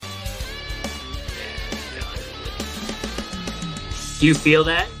Do you feel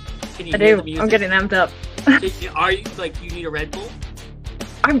that? Can you I hear do. the music? I'm getting amped up. Are you like you need a Red Bull?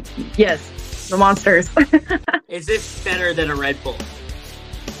 Yes, the monsters. Is this better than a Red Bull?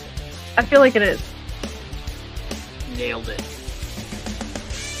 I feel like it is. Nailed it.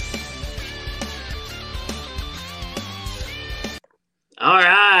 All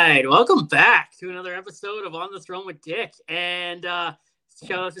right, welcome back to another episode of On the Throne with Dick, and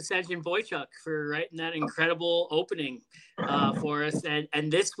shout out to Sanjin Boychuk for writing that incredible opening for us.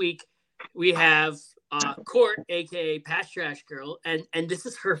 And this week we have Court, aka Patch Trash Girl, and this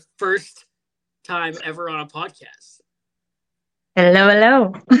is her first time ever on a podcast.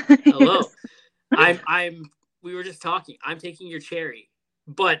 Hello. Hello. We were just talking. I'm taking your cherry,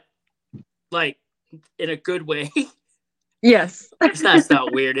 but like in a good way. Yes. That's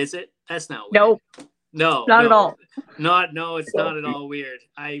not weird, is it? That's not weird. Nope. No, not at all. No, it's not at all weird.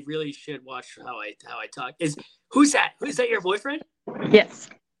 I really should watch how I talk. Who's that? Who's that? Your boyfriend? Yes.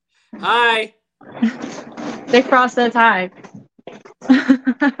 Hi. Dick Frost says hi.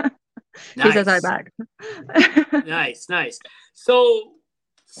 Nice. He says hi back. Nice.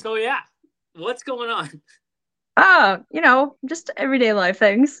 So yeah, what's going on? Just everyday life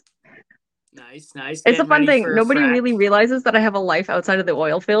things. Nice. It's a fun thing. Nobody really realizes that I have a life outside of the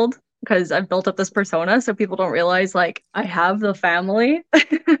oil field because I've built up this persona, so people don't realize like I have the family. Do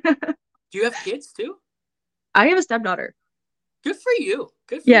you have kids too? I have a stepdaughter. Good for you.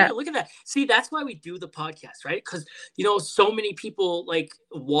 Good for you. Look at that. See, that's why we do the podcast, right? Because, so many people like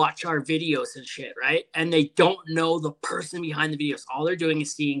watch our videos and shit, right? And they don't know the person behind the videos. All they're doing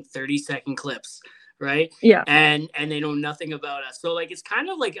is seeing 30-second clips, right? Yeah. And they know nothing about us. So like, it's kind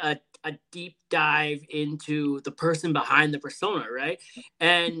of like a deep dive into the person behind the persona, right?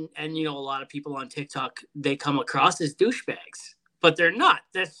 And a lot of people on TikTok, they come across as douchebags. But they're not.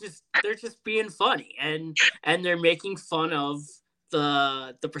 They're just being funny, and they're making fun of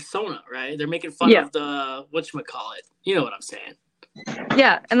the persona, right? They're making fun of the whatchamacallit. You know what I'm saying?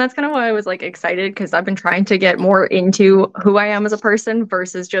 Yeah, and that's kind of why I was like excited because I've been trying to get more into who I am as a person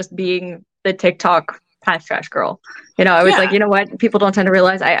versus just being the TikTok patch trash girl. I was like, you know what? People don't tend to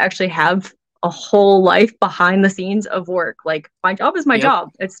realize I actually have a whole life behind the scenes of work. Like my job is my job.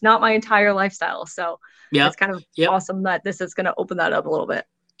 It's not my entire lifestyle. So it's kind of awesome that this is going to open that up a little bit.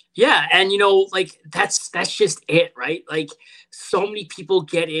 Yeah. And, like that's just it, right? Like so many people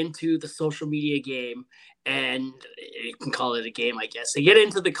get into the social media game, and you can call it a game, I guess. They get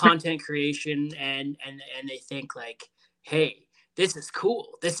into the content creation and they think like, hey, this is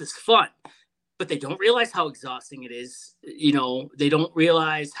cool. This is fun. But they don't realize how exhausting it is. They don't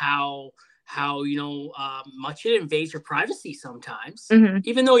realize how much it invades your privacy sometimes,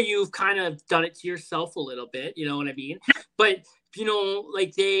 even though you've kind of done it to yourself a little bit, you know what I mean? But,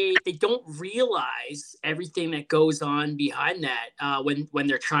 like they don't realize everything that goes on behind that when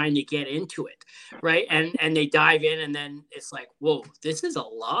they're trying to get into it, right? And they dive in and then it's like, whoa, this is a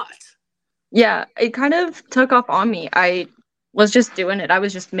lot. Yeah, it kind of took off on me. I was just doing it. I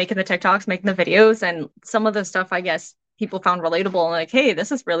was just making the TikToks, making the videos, and some of the stuff, I guess, people found relatable and like, hey,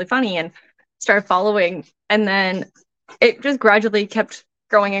 this is really funny, and started following. And then it just gradually kept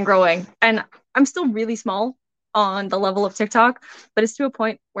growing and growing. And I'm still really small on the level of TikTok, but it's to a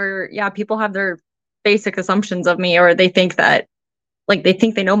point where, people have their basic assumptions of me, or they think that, like, they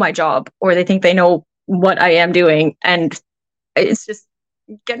think they know my job, or they think they know what I am doing. And it's just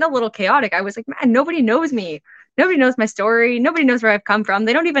getting a little chaotic. I was like, man, nobody knows me. Nobody knows my story. Nobody knows where I've come from.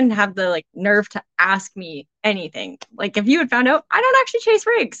 They don't even have the nerve to ask me anything. Like if you had found out, I don't actually chase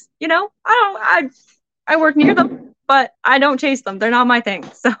rigs. I work near them, but I don't chase them. They're not my thing.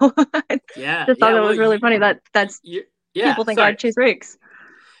 So I just thought it was really funny that's people think I chase rigs.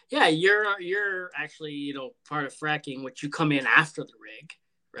 Yeah, you're actually part of fracking, which you come in after the rig,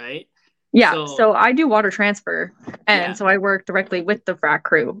 right? Yeah. So I do water transfer, and so I work directly with the frack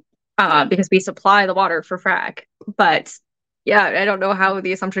crew. Because we supply the water for frack. But I don't know how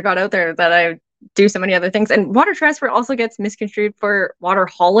the assumption got out there that I do so many other things. And water transfer also gets misconstrued for water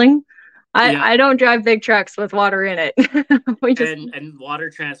hauling. I don't drive big trucks with water in it. And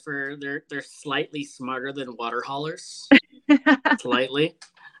water transfer, they're slightly smarter than water haulers. Slightly.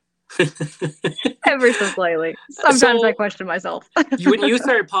 Ever so slightly. Sometimes I question myself. When you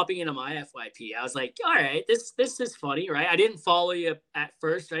started popping into my FYP, I was like, all right, this is funny, right? I didn't follow you at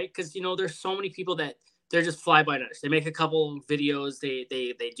first, right? Because there's so many people that they're just fly-by-nighters. They make a couple videos, they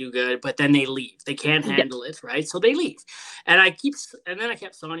do good, but then they leave. They can't handle it, right? So they leave. And then I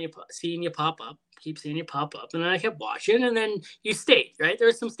kept seeing you pop up, and then I kept watching, and then you stayed, right?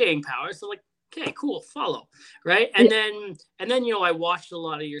 There's some staying power. So like, okay, cool, follow, right? And then I watched a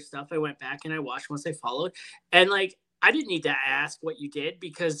lot of your stuff. I went back and I watched once I followed, and like I didn't need to ask what you did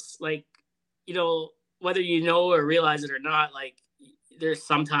because, like, you know, whether you know or realize it or not, like, there's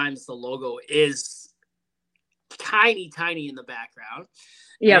sometimes the logo is tiny in the background,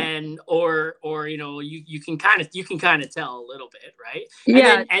 Yep. and or you know, you can kind of tell a little bit, right?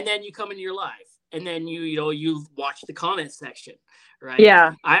 Yeah. And then you come into your live, and then you know you watch the comment section, right?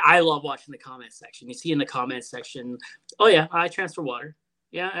 Yeah. I love watching the comment section. You see in the comment section, oh yeah, I transfer water,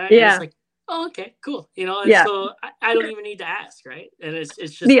 yeah, and it's Yeah. like, oh, okay, cool, you know, and Yeah. so I don't even need to ask, right? And it's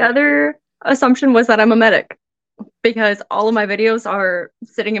just The great. other assumption was that I'm a medic because all of my videos are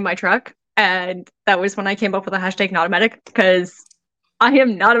sitting in my truck. And that was when I came up with the hashtag not a medic because I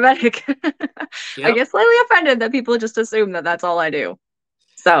am not a medic. I Yep. get slightly offended that people just assume that that's all I do.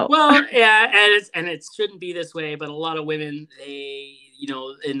 So, Well, yeah, and it shouldn't be this way, but a lot of women, they, you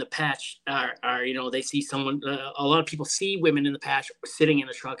know, in the patch are you know, they see someone. A lot of people see women in the patch sitting in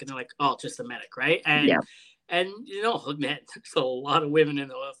the truck, and they're like, oh, just a medic, right? yeah. And you know, man, there's a lot of women in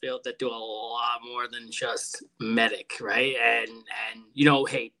the oil field that do a lot more than just medic, right? And you know,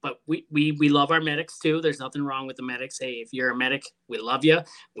 hey, but we love our medics too. There's nothing wrong with the medics. Hey, if you're a medic, we love you.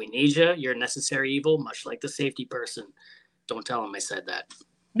 We need you. You're a necessary evil, much like the safety person. Don't tell them I said that.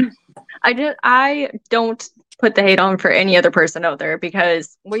 I don't put the hate on for any other person out there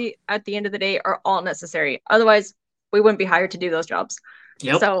because we, at the end of the day, are all necessary. Otherwise, we wouldn't be hired to do those jobs.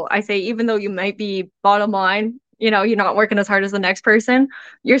 Yep. So I say, even though you might be bottom line, you know, you're not working as hard as the next person,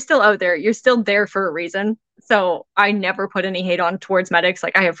 you're still out there. You're still there for a reason. So I never put any hate on towards medics.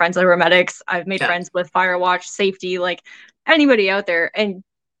 Like I have friends that were medics. I've made friends with Firewatch, safety, like anybody out there, and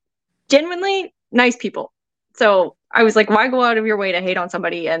genuinely nice people. So I was like, why go out of your way to hate on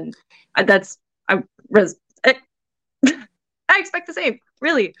somebody? And that's I was I expect the same,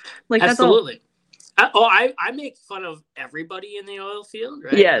 really. Like absolutely. That's all. I make fun of everybody in the oil field,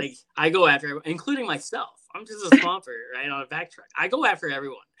 right? Yes. Like I go after everyone, including myself. I'm just a swamper, right, on a back truck. I go after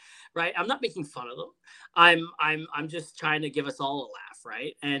everyone, right? I'm not making fun of them. I'm just trying to give us all a laugh,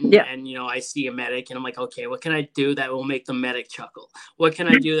 right? And you know, I see a medic and I'm like, okay, what can I do that will make the medic chuckle? What can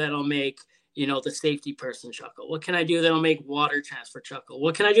I do that'll make, you know, the safety person chuckle? What can I do that'll make water transfer chuckle?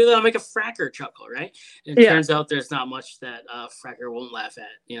 What can I do that'll make a fracker chuckle, right? And it turns out there's not much that fracker won't laugh at.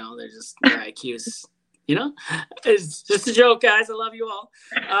 You know, they're just their IQs. You know, it's just a joke, guys. I love you all.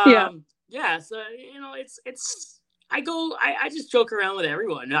 Yeah. So you know, I just joke around with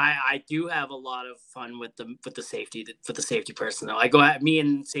everyone. I do have a lot of fun with the safety person though. I go at me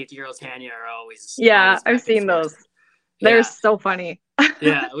and safety girl Tanya are always I've seen those. They're so funny.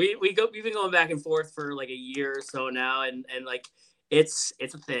 Yeah, we've been going back and forth for like a year or so now, and like it's a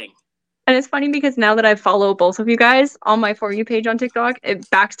thing. And it's funny because now that I follow both of you guys on my For You page on TikTok, it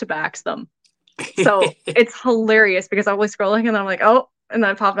backs to backs them. So it's hilarious because I was scrolling and then I'm like, oh, and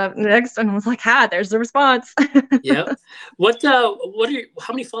then I popped up next and I was like, there's the response. Yeah. What how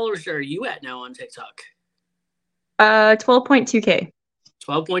many followers are you at now on TikTok? 12.2K.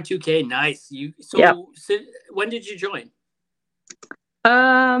 12.2K. Nice. So when did you join?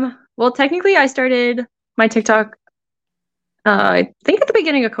 Well, technically I started my TikTok I think at the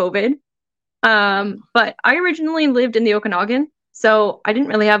beginning of COVID. But I originally lived in the Okanagan, so I didn't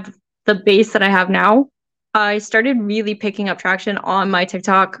really have the base that I have now. I started really picking up traction on my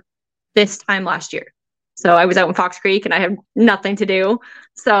TikTok this time last year. So I was out in Fox Creek and I had nothing to do.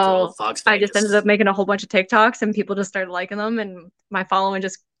 So I just ended up making a whole bunch of TikToks and people just started liking them and my following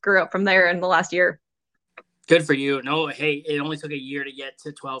just grew up from there in the last year. Good for you. No, hey, it only took a year to get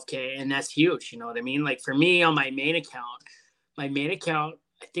to 12K and that's huge. You know what I mean? Like for me on my main account, I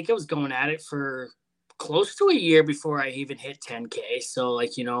think I was going at it for close to a year before I even hit 10K. So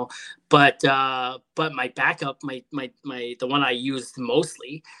like, you know, but my backup, my the one I used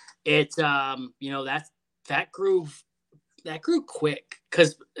mostly, it you know, that grew quick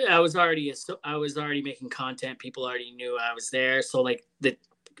because I was already making content. People already knew I was there. So like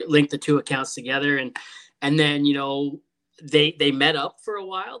linked the two accounts together and then, you know, they met up for a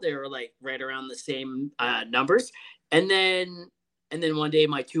while. They were like right around the same numbers. And then one day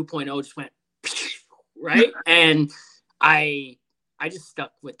my 2.0 just went right. And I just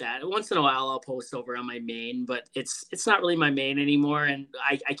stuck with that. Once in a while I'll post over on my main, but it's not really my main anymore. And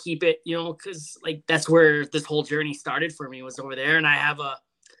I keep it, you know, because like that's where this whole journey started for me was over there. And I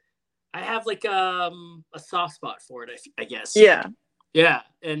have like a soft spot for it, I guess. Yeah. Yeah.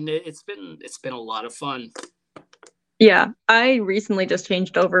 And it's been a lot of fun. Yeah. I recently just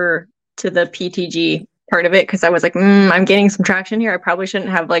changed over to the PTG part of it because I was like, I'm getting some traction here. I probably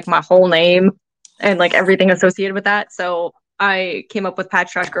shouldn't have like my whole name and like everything associated with that. So I came up with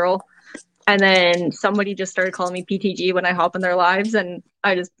Patch Trash Girl, and then somebody just started calling me PTG when I hop in their lives, and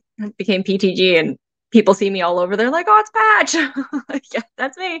I just became PTG, and people see me all over. They're like, "Oh, it's Patch." Yeah,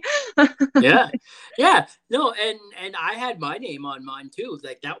 that's me. Yeah, yeah, no, and I had my name on mine too.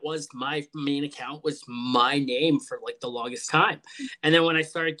 Like that was my main account, was my name for like the longest time. And then when I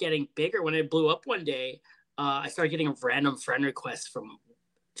started getting bigger, when I blew up one day, I started getting random friend requests from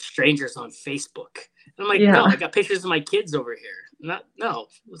strangers on Facebook. And I'm like, no, Yeah. I got pictures of my kids over here. Not, no,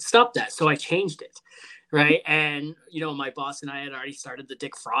 stop that. So I changed it, right? And my boss and I had already started the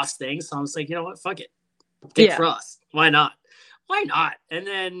Dick Frost thing, so I was like, you know what, fuck it, Dick Yeah. Frost. Why not? Why not? And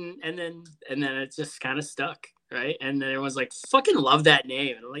then it just kind of stuck, right? And then everyone's like, fucking love that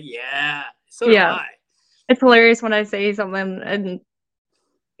name. And I'm like, yeah, so do Yeah. I. It's hilarious when I say something and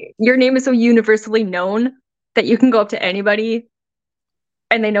your name is so universally known that you can go up to anybody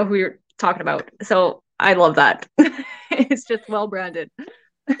and they know who you're talking about. So I love that. It's just well branded.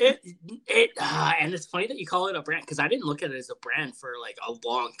 It and it's funny that you call it a brand, because I didn't look at it as a brand for like a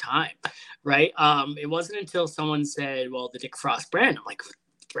long time, right? It wasn't until someone said, "Well, the Dick Frost brand." I'm like,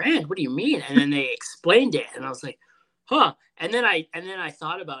 "Brand? What do you mean?" And then they explained it, and I was like, "Huh." And then I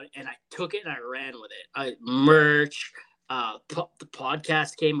thought about it, and I took it and I ran with it. Merch, the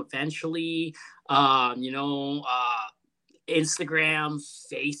podcast came eventually. Instagram,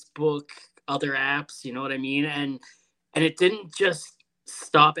 Facebook, other apps. You know what I mean? And it didn't just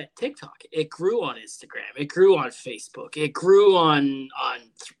stop at TikTok. It grew on Instagram. It grew on Facebook. It grew on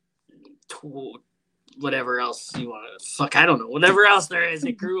whatever else you want to fuck. I don't know. Whatever else there is,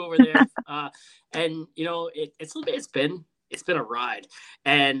 it grew over there. And it's been a ride.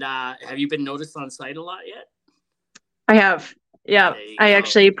 And have you been noticed on site a lot yet? I have. Yeah. There you I go.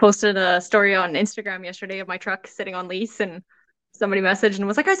 actually posted a story on Instagram yesterday of my truck sitting on lease and somebody messaged and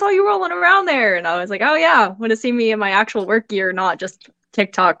was like, I saw you rolling around there. And I was like, oh yeah, want to see me in my actual work gear, not just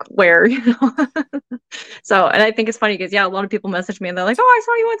TikTok wear, So, and I think it's funny because yeah, a lot of people message me and they're like, oh, I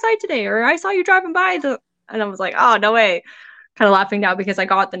saw you on site today, or I saw you driving by and I was like, oh, no way. Kind of laughing now because I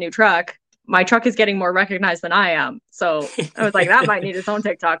got the new truck. My truck is getting more recognized than I am. So I was like, that might need its own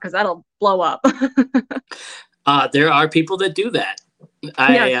TikTok because that'll blow up. There are people that do that.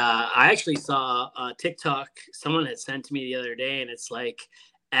 Yes. I actually saw a TikTok someone had sent to me the other day, and it's like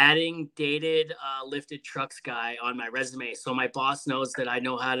adding dated lifted trucks guy on my resume, so my boss knows that I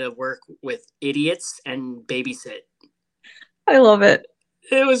know how to work with idiots and babysit. I love it.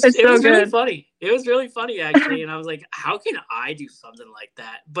 It was It's it so was really good. funny. It was really funny actually, and I was like, how can I do something like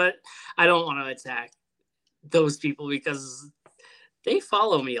that? But I don't want to attack those people because they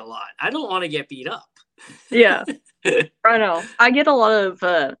follow me a lot. I don't want to get beat up. Yeah, I know. I get a lot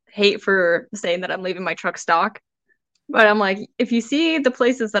of hate for saying that I'm leaving my truck stock, but I'm like, if you see the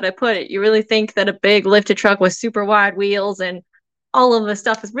places that I put it, you really think that a big lifted truck with super wide wheels and all of this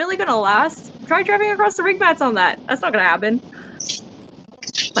stuff is really gonna last? Try driving across the rig mats on that. That's not gonna happen.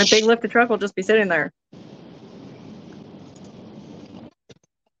 My big lifted truck will just be sitting there.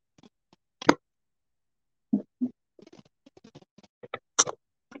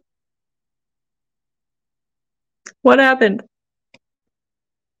 What happened?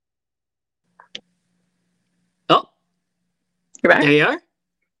 Oh, You're there back? you are.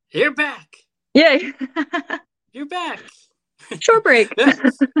 You're back. Yay. You're back. Short break.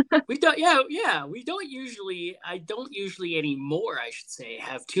 We don't. Yeah, yeah. We don't usually. I don't usually anymore. I should say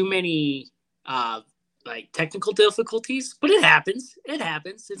have too many like technical difficulties, but it happens. It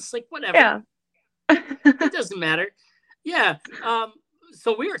happens. It's like whatever. Yeah. It doesn't matter. Yeah.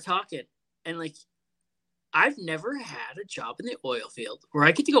 So we were talking, and like I've never had a job in the oil field where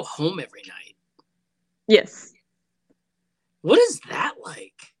I get to go home every night. Yes. What is that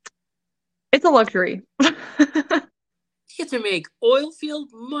like? It's a luxury. You get to make oil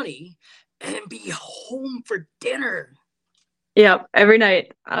field money and then be home for dinner. Yeah, every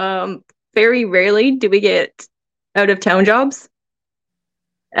night. Very rarely do we get out of town jobs.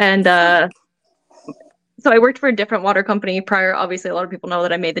 And so I worked for a different water company prior. Obviously, a lot of people know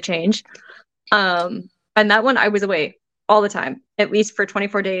that I made the change. And that one I was away all the time, at least for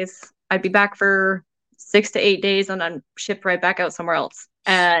 24 days. I'd be back for 6 to 8 days and then shipped right back out somewhere else.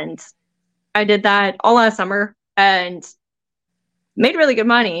 And I did that all last summer and made really good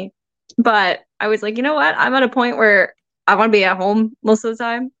money. But I was like, you know what? I'm at a point where I want to be at home most of the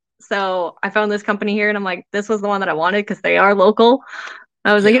time. So I found this company here and I'm like, this was the one that I wanted because they are local.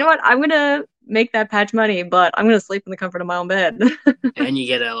 I was like, you know Yeah. what? I'm going to make that patch money, but I'm going to sleep in the comfort of my own bed. And you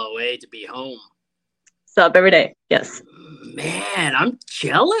get LOA to be home. Sub every day. Yes. Man, I'm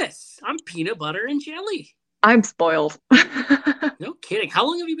jealous. I'm peanut butter and jelly. I'm spoiled. No kidding. How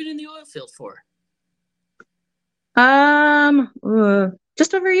long have you been in the oil field for?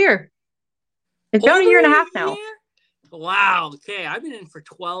 Just over a year. It's about a Over year and a a half now. year? Wow. Okay. I've been in for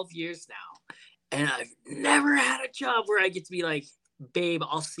 12 years now. And I've never had a job where I get to be like, babe,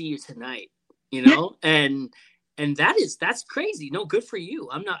 I'll see you tonight, you know? And that's crazy. No, good for you.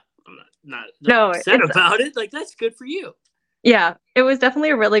 I'm not No, upset about it. Like, that's good for you. yeah, it was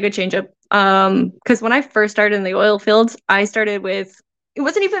definitely a really good change up. Because when I first started in the oil fields, I started with, it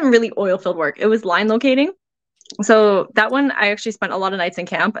wasn't even really oil field work. It was line locating. So that one, I actually spent a lot of nights in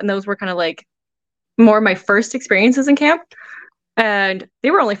camp, and those were kind of like more my first experiences in camp. And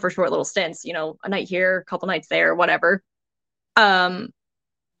they were only for short little stints, you know, a night here, a couple nights there, whatever. Um,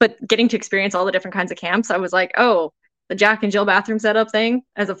 but getting to experience all the different kinds of camps, I was like, oh, the Jack and Jill bathroom setup thing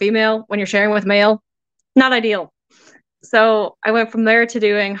as a female when you're sharing with male, not ideal. So I went from there to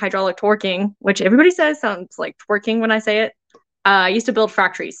doing hydraulic torquing, which everybody says sounds like twerking when I say it. I used to build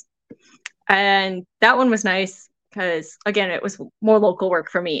factories, and that one was nice because, again, it was more local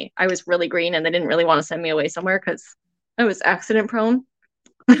work for me. I was really green, and they didn't really want to send me away somewhere because I was accident prone.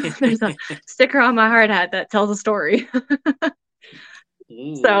 There's a sticker on my hard hat that tells a story.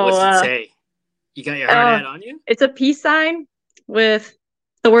 Ooh, So, what's it say? You got your hard hat on you? It's a peace sign with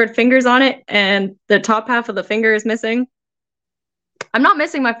the word fingers on it, and the top half of the finger is missing. I'm not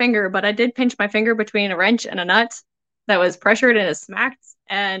missing my finger, but I did pinch my finger between a wrench and a nut that was pressured and it smacked,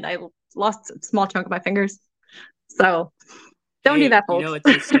 and I lost a small chunk of my fingers. So don't do that, folks. You know what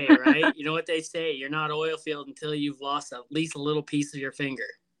they say, right? You know what they say. You're not oil field until you've lost at least a little piece of your finger.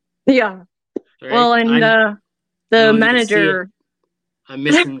 Yeah. Right? Well, and the manager. I'm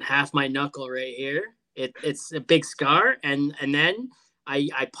missing half my knuckle right here. It's a big scar, and then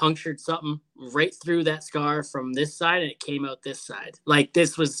I punctured something right through that scar from this side, and it came out this side. Like,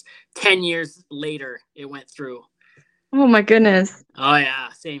 this was 10 years later, it went through. Oh my goodness. Oh yeah,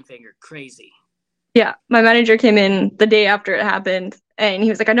 same finger. Crazy. Yeah, my manager came in the day after it happened, and he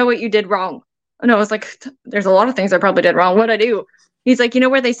was like, I know what you did wrong. And I was like, there's a lot of things I probably did wrong. What'd I do? He's like, you know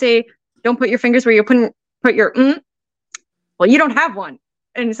where they say, don't put your fingers where you put your Well, you don't have one.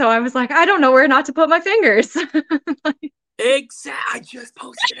 And so I was like, I don't know where not to put my fingers. Exactly. I just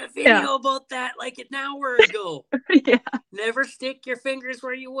posted a video about that like an hour ago. Yeah. Never stick your fingers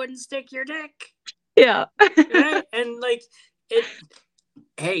where you wouldn't stick your dick. Yeah. Right? And like,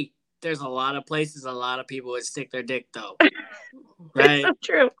 hey, there's a lot of places a lot of people would stick their dick, though. Right? It's so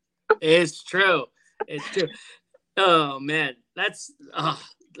true. It's true. It's true. Oh man, that's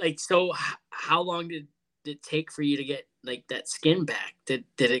like, so how long did it take for you to get like that skin back? Did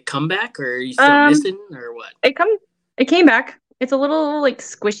it come back, or are you still missing, or what? It came back. It's a little like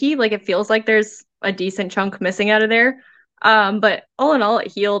squishy, like it feels like there's a decent chunk missing out of there. But all in all,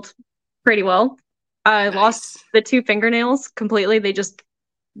 it healed pretty well. I lost the 2 fingernails completely. They just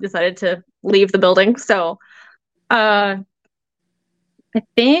decided to leave the building. So I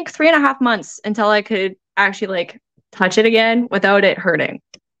think 3.5 months until I could actually like touch it again without it hurting.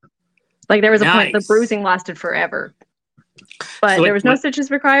 Like, there was a point, the bruising lasted forever. But so there was no stitches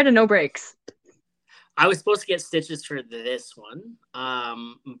required and no breaks. I was supposed to get stitches for this one.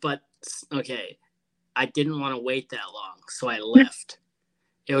 But okay, I didn't want to wait that long, so I left.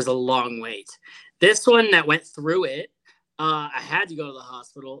 It was a long wait. This one that went through it, I had to go to the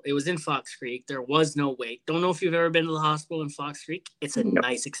hospital. It was in Fox Creek. There was no wait. Don't know if you've ever been to the hospital in Fox Creek. It's a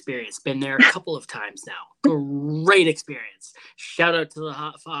nice experience. Been there a couple of times now. Great experience. Shout out to the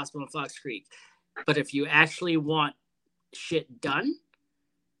hospital in Fox Creek. But if you actually want shit done,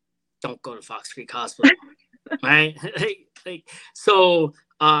 don't go to Fox Creek Hospital. Right? So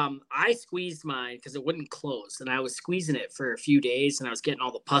I squeezed mine because it wouldn't close, and I was squeezing it for a few days, and I was getting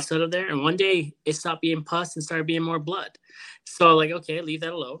all the pus out of there, and one day it stopped being pus and started being more blood. So like, okay, leave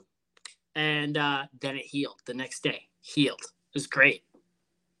that alone. And then it healed the next day. Healed. It was great.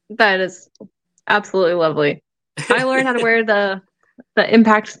 That is absolutely lovely. I learned how to wear the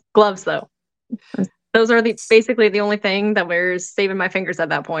impact gloves, though. Those are basically the only thing that was saving my fingers at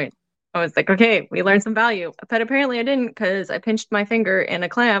that point. I was like, okay, we learned some value. But apparently I didn't, because I pinched my finger in a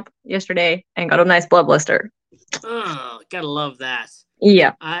clamp yesterday and got a nice blood blister. Oh, gotta love that.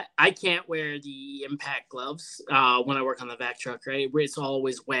 Yeah. I can't wear the impact gloves when I work on the vac truck, right? It's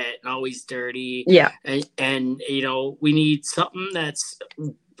always wet and always dirty. Yeah. And you know, we need something that's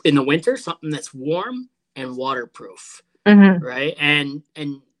in the winter, something that's warm and waterproof. Mm-hmm. Right? And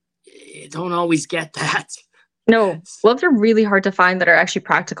you don't always get that. No, gloves are really hard to find that are actually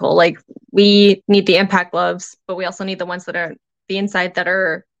practical. Like, we need the impact gloves, but we also need the ones that are the inside that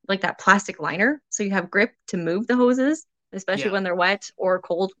are like that plastic liner, so you have grip to move the hoses, especially when they're wet or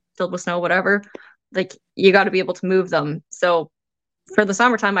cold, filled with snow, whatever. Like, you got to be able to move them. So for the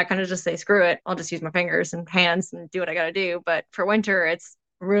summertime, I kind of just say, screw it, I'll just use my fingers and hands and do what I got to do. But for winter, it's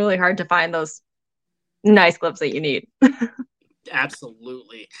really hard to find those nice gloves that you need.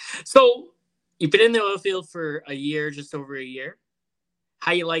 Absolutely. So You've been in the oil field for a year, just over a year.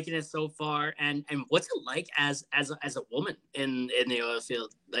 How you liking it so far, and what's it like as a woman in the oil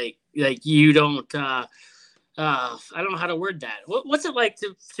field? Like you don't. I don't know how to word that. What's it like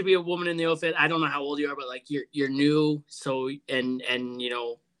to be a woman in the oil field? I don't know how old you are, but like you're new, so and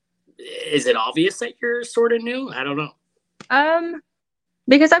is it obvious that you're sort of new? I don't know.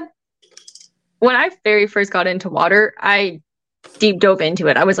 Because when I very first got into water, I deep dove into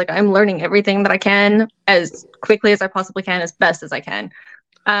it. I was like, I'm learning everything that I can as quickly as I possibly can, as best as I can.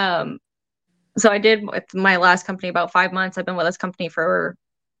 So I did with my last company about 5 months. I've been with this company for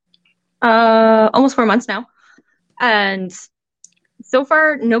almost 4 months now. And so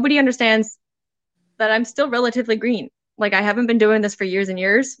far, nobody understands that I'm still relatively green. Like, I haven't been doing this for years and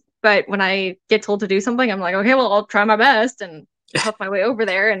years, but when I get told to do something, I'm like, okay, well, I'll try my best and huff my way over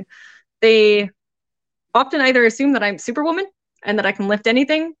there. And they often either assume that I'm Superwoman and that I can lift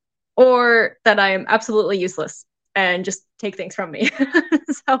anything, or that I am absolutely useless and just take things from me.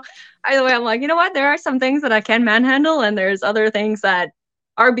 So either way, I'm like, you know what? There are some things that I can manhandle, and there's other things that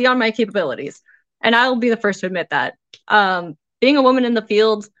are beyond my capabilities. And I'll be the first to admit that. Being a woman in the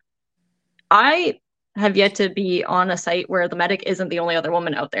field, I have yet to be on a site where the medic isn't the only other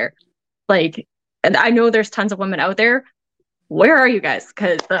woman out there. Like, and I know there's tons of women out there. Where are you guys?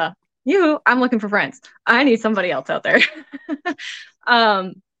 Because I'm looking for friends. I need somebody else out there.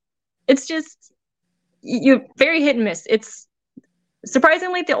 It's just you very hit and miss. It's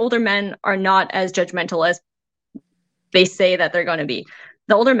surprisingly the older men are not as judgmental as they say that they're going to be.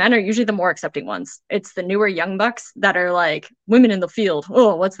 The older men are usually the more accepting ones. It's the newer young bucks that are like, women in the field.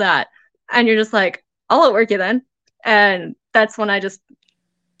 Oh, what's that? And you're just like, I'll outwork you then. And that's when I just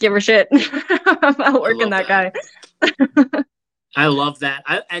give her shit. I'm outworking that guy. I love that.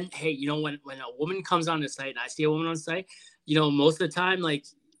 And hey, when a woman comes on the site and I see a woman on site, most of the time, like,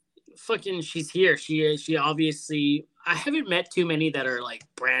 fucking, she's here. She obviously, I haven't met too many that are like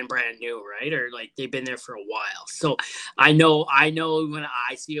brand new, right? Or like they've been there for a while. So I know when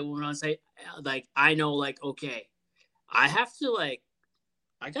I see a woman on site, like, I know, like, okay, I have to, like,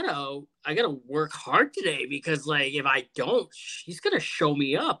 I gotta work hard today, because, like, if I don't, she's gonna show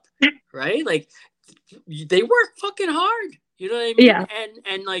me up, right? Like, they work fucking hard. You know what I mean? Yeah.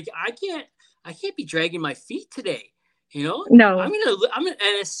 And like, I can't be dragging my feet today. No. I'm gonna,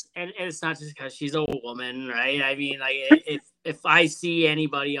 and it's not just because she's a woman, right? I mean, like, if I see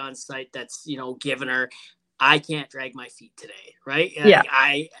anybody on site that's giving her, I can't drag my feet today, right? Yeah.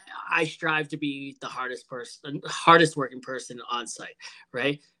 Like, I strive to be the hardest working person on site,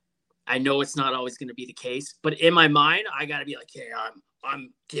 right? I know it's not always going to be the case, but in my mind, I got to be like, hey,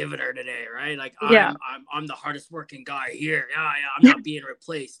 I'm giving her today, right? Like, I'm the hardest working guy here. Yeah, I'm not being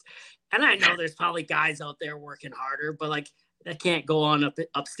replaced. And I know there's probably guys out there working harder, but like, that can't go on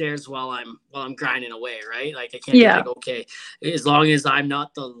upstairs while I'm grinding away, right? Like, I can't be like, okay, as long as I'm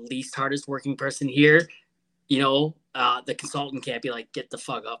not the least hardest working person here, the consultant can't be like, get the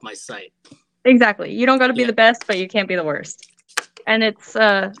fuck off my site. Exactly. You don't got to be the best, but you can't be the worst. And it's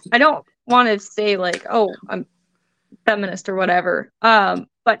I don't want to say like, oh, I'm feminist or whatever.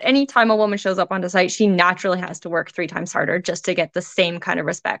 But anytime a woman shows up on the site, she naturally has to work 3 times harder just to get the same kind of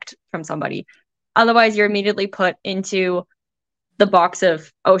respect from somebody. Otherwise, you're immediately put into the box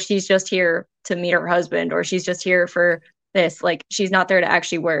of, oh, she's just here to meet her husband, or she's just here for this. Like, she's not there to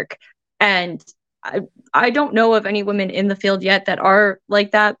actually work. And I don't know of any women in the field yet that are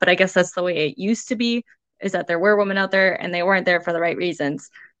like that, but I guess that's the way it used to be, is that there were women out there and they weren't there for the right reasons.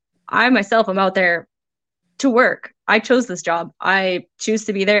 I myself am out there to work. I chose this job. I choose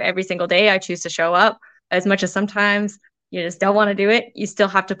to be there every single day. I choose to show up. As much as sometimes you just don't want to do it, you still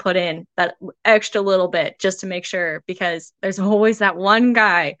have to put in that extra little bit just to make sure, because there's always that one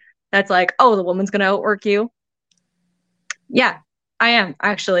guy that's like, oh, the woman's going to outwork you. Yeah, I am,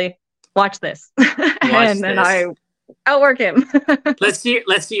 actually. Watch this. And then I outwork him. Let's see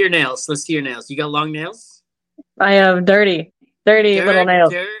your nails. You got long nails? I have dirty little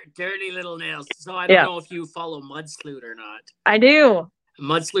nails. Dirty little nails. So I don't know if you follow Mud Sloot or not. I do.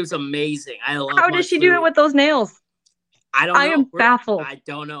 Mud Sloot's amazing. I love. How does she do it with those nails? I don't know. I am baffled. I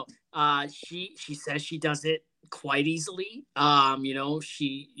don't know. She says she does it quite easily. I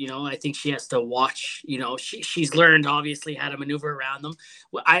think she has to watch. She's learned obviously how to maneuver around them.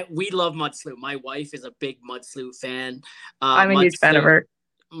 We love Mud Sloot. My wife is a big Mud Sloot fan. I'm a huge fan of her.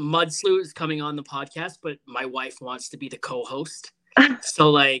 Mud Sloot is coming on the podcast, but my wife wants to be the co-host. So,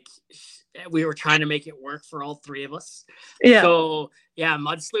 like, we were trying to make it work for all 3 of us. Yeah. So yeah,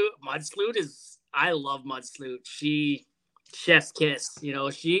 Mud Sloot is. I love Mud Sloot. She chef's kiss.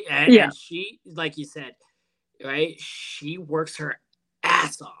 And she, like you said, right? She works her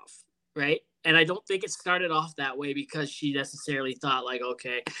ass off, right? And I don't think it started off that way because she necessarily thought like,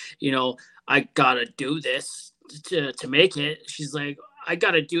 okay, you know, I gotta do this to make it. She's like, I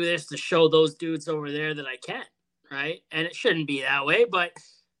gotta do this to show those dudes over there that I can, right? And it shouldn't be that way, but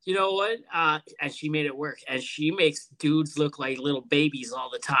you know what? And she made it work. And she makes dudes look like little babies all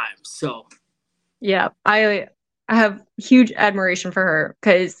the time. So Yeah, I have huge admiration for her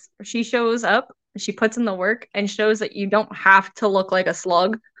because she shows up, she puts in the work and shows that you don't have to look like a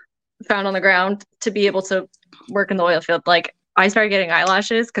slug found on the ground to be able to work in the oil field. Like I started getting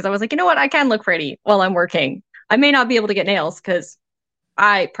eyelashes because I was like, you know what, I can look pretty while I'm working. I may not be able to get nails because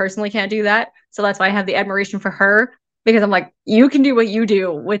I personally can't do that. So that's why I have the admiration for her because I'm like, you can do what you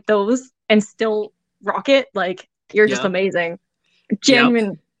do with those and still rock it. Like you're just yep, amazing. yep.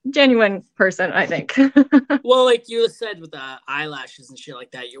 Genuine, genuine person, I think. Well, like you said with the eyelashes and shit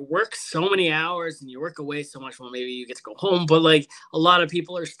like that, you work so many hours and you work away so much. Well, maybe you get to go home, but like a lot of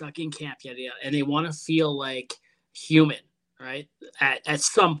people are stuck in camp yet, and they want to feel like human, right? At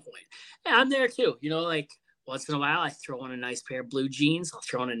some point, and I'm there too. You know, like once in a while, I throw on a nice pair of blue jeans. I'll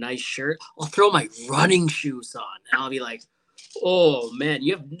throw on a nice shirt. I'll throw my running shoes on, and I'll be like, "Oh man,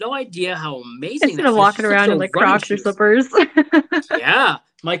 you have no idea how amazing Instead that of feels walking just to around in throw like running Crocs or shoes." slippers. Yeah,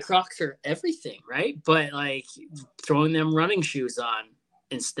 my Crocs are everything, right? But like throwing them running shoes on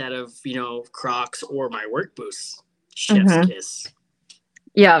instead of, Crocs or my work boots. Chef's hmm kiss.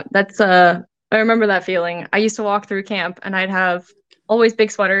 Yeah, that's I remember that feeling. I used to walk through camp and I'd have always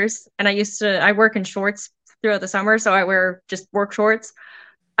big sweaters and I work in shorts throughout the summer, so I wear just work shorts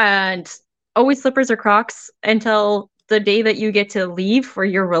and always slippers or Crocs until the day that you get to leave or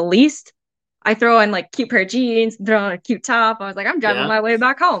you're released. I throw on like cute pair of jeans, throw on a cute top. I was like, I'm driving Yeah. my way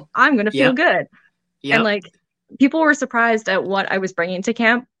back home. I'm gonna feel Yep. good. And Yep. like people were surprised at what I was bringing to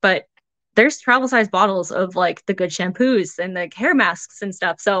camp, but there's travel size bottles of like the good shampoos and the hair masks and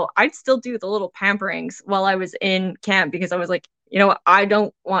stuff. So I'd still do the little pamperings while I was in camp because I was like, you know what? I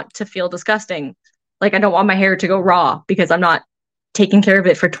don't want to feel disgusting. Like I don't want my hair to go raw because I'm not taking care of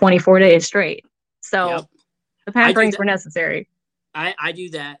it for 24 days straight. Yep. So the I do pamperings that. were necessary. I do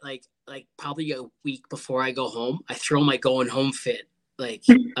that like probably a week before I go home. I throw my going home fit like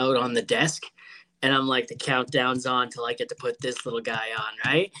out on the desk, and I'm like the countdown's on till I get to put this little guy on,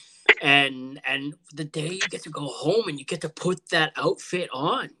 right? And the day you get to go home and you get to put that outfit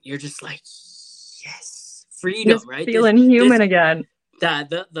on, you're just like, yes, freedom, Just right? This feeling human this again.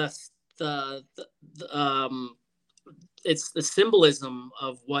 the it's the symbolism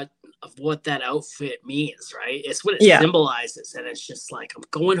of what that outfit means, right? It's what it Yeah. symbolizes, and it's just like I'm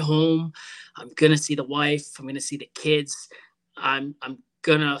going home, I'm gonna see the wife, I'm gonna see the kids, I'm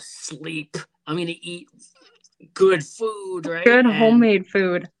gonna sleep, I'm gonna eat good food, right? Good And homemade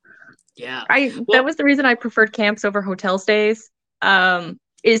food. yeah, I that well, was the reason I preferred camps over hotel stays.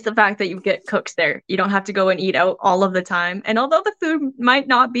 Is the fact that you get cooks there. You don't have to go and eat out all of the time. And although the food might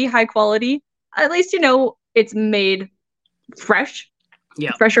not be high quality, at least you know it's made fresh,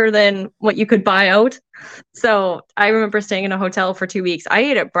 yeah, fresher than what you could buy out. So I remember staying in a hotel for 2 weeks. I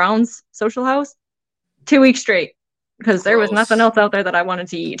ate at Brown's Social House 2 weeks straight because there was nothing gross, else out there that I wanted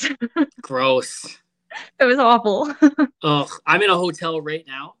to eat. gross. It was awful. Ugh, I'm in a hotel right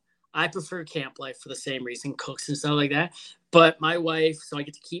now. I prefer camp life for the same reason, cooks and stuff like that. But my wife, so I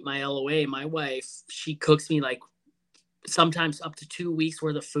get to keep my LOA. My wife, she cooks me like sometimes up to 2 weeks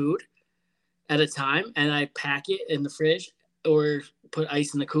worth of food at a time, and I pack it in the fridge or put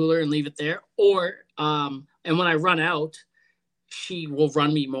ice in the cooler and leave it there. And when I run out, she will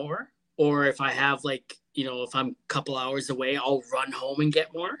run me more. Or if I have like, if I'm a couple hours away, I'll run home and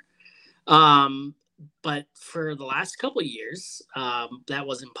get more. Um, but for the last couple of years, that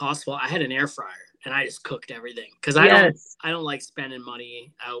wasn't possible. I had an air fryer and I just cooked everything because Yes. I don't like spending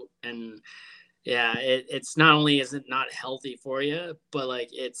money out. And yeah, it's not only is it not healthy for you, but like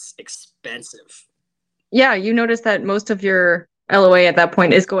it's expensive. Yeah, you notice that most of your LOA at that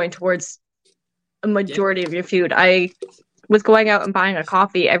point is going towards a Yeah. majority of your food. I was going out and buying a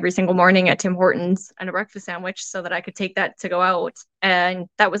coffee every single morning at Tim Hortons and a breakfast sandwich so that I could take that to go out. And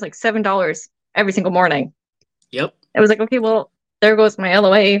that was like $7 every single morning. Yep. I was like, okay, well, there goes my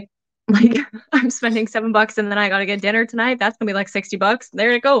LOA. Like I'm spending $7 and then I gotta get dinner tonight. That's gonna be like $60.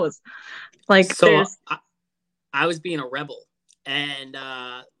 There it goes. Like So there's I was being a rebel, and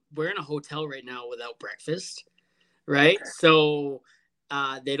we're in a hotel right now without breakfast, right? So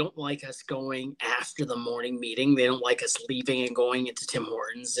they don't like us going after the morning meeting. They don't like us leaving and going into Tim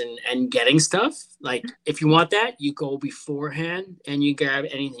Hortons and getting stuff. Like if you want that, you go beforehand and you grab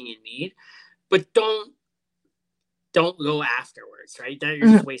anything you need, but don't go afterwards, right? That you're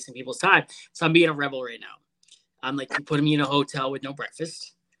just Mhm. wasting people's time. So I'm being a rebel right now. I'm like, you putting me in a hotel with no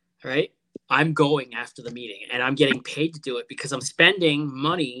breakfast, right? I'm going after the meeting and I'm getting paid to do it because I'm spending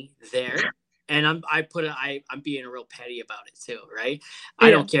money there. And I'm being real petty about it too, right? I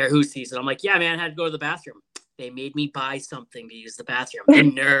Yeah. don't care who sees it. I'm like, yeah, man, I had to go to the bathroom. They made me buy something to use the bathroom. The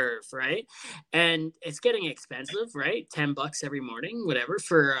nerve, right? And it's getting expensive, right? $10 every morning, whatever,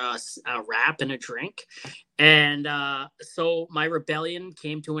 for a wrap and a drink. And so my rebellion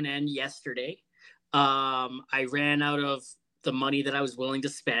came to an end yesterday. I ran out of the money that I was willing to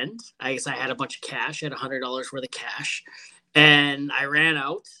spend. I guess I had a bunch of cash. I had $100 worth of cash, and I ran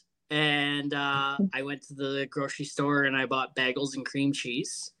out. And I went to the grocery store and I bought bagels and cream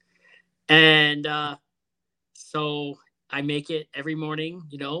cheese. And so I make it every morning,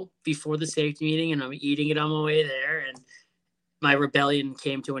 before the safety meeting, and I'm eating it on my way there. And my rebellion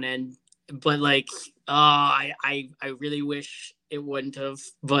came to an end. But like, I really wish it wouldn't have,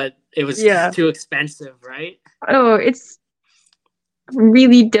 but it was Yeah. too expensive, right? Oh, it's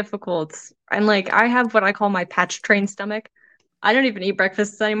really difficult. And like I have what I call my patch train stomach. I don't even eat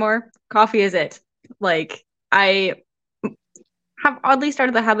breakfasts anymore. Coffee is it. Like I have oddly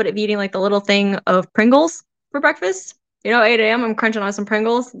started the habit of eating like the little thing of Pringles for breakfast. 8 a.m. I'm crunching on some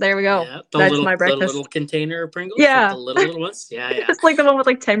Pringles. There we go. Yeah, That's my the little breakfast. container of Pringles, like the Yeah. little ones. Yeah, yeah. It's like the one with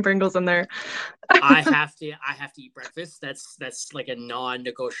like 10 Pringles in there. I have to eat breakfast. That's like a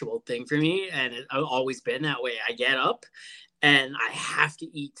non-negotiable thing for me, and it's always been that way. I get up and I have to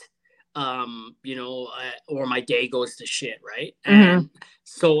eat, or my day goes to shit, right? And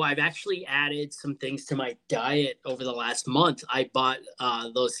so I've actually added some things to my diet over the last month. I bought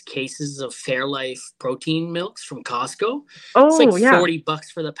those cases of Fairlife protein milks from Costco. It's like Oh, yeah. $40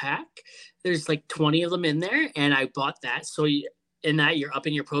 for the pack. There's like 20 of them in there, and I bought that. So in that you're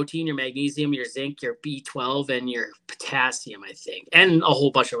upping your protein, your magnesium, your zinc, your B12, and your potassium, I think, and a whole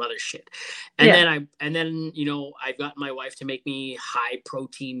bunch of other shit. And Yeah. then I've got my wife to make me high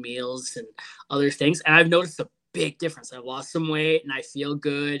protein meals and other things, and I've noticed a big difference. I've lost some weight and I feel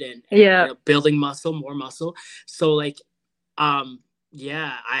good, and Yeah. building more muscle. So like,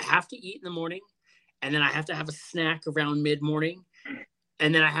 yeah, I have to eat in the morning, and then I have to have a snack around mid morning,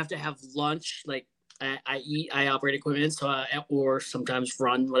 and then I have to have lunch. Like I operate equipment, so or sometimes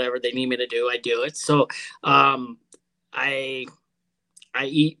run whatever they need me to do. I do it. So I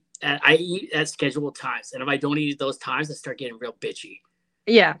eat at scheduled times, and if I don't eat at those times, I start getting real bitchy.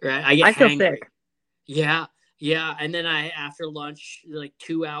 Yeah. Right, I get I feel hangry. sick. Yeah, yeah, and then after lunch, like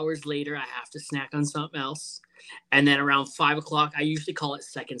 2 hours later, I have to snack on something else. And then around 5 o'clock, I usually call it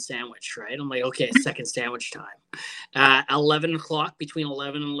second sandwich, right? I'm like, okay, second sandwich time. 11 o'clock, between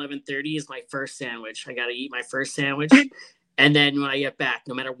 11 and 11:30 is my first sandwich. I got to eat my first sandwich. And then when I get back,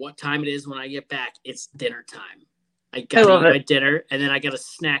 no matter what time it is, when I get back, it's dinner time. I got to eat my dinner, and then I got to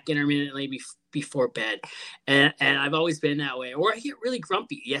snack intermittently before bed. And I've always been that way. Or I get really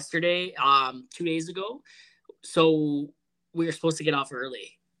grumpy. Yesterday, 2 days ago, so we were supposed to get off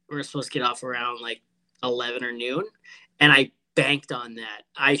early. We were supposed to get off around like 11 or noon, and I banked on that.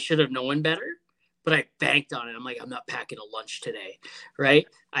 I should have known better, but I banked on it. I'm like, I'm not packing a lunch today, right?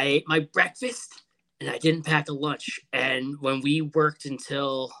 I ate my breakfast, and I didn't pack a lunch. And when we worked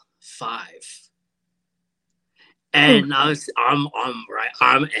until 5, and I'm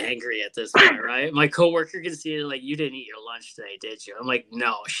angry at this point, right? My coworker can see it, like, you didn't eat your lunch today, did you? I'm like,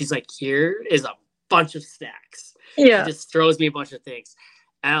 no. She's like, here is a bunch of snacks. Yeah. She just throws me a bunch of things.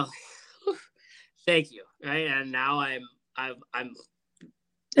 And I'm like, thank you, right? And now I'm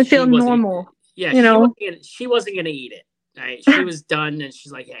I feel normal. Yeah, she wasn't gonna eat it. Right? She was done, and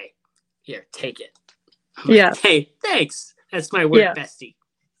she's like, hey, here, take it. I'm like, hey, thanks. That's my work bestie.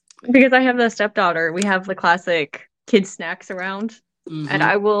 Because I have the stepdaughter, we have the classic kid snacks around. And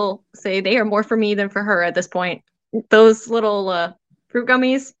I will say they are more for me than for her at this point. Those little fruit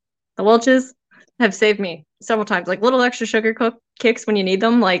gummies, the Welch's, have saved me several times. Like little extra sugar kicks when you need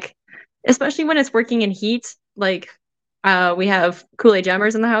them. Like, especially when it's working in heat. Like, we have Kool-Aid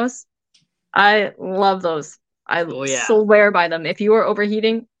jammers in the house. I love those. I swear by them. If you are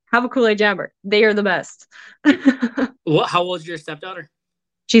overheating, have a Kool-Aid jammer. They are the best. How old is your stepdaughter?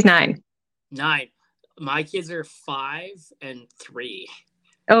 She's 9. 9. My kids are 5 and 3.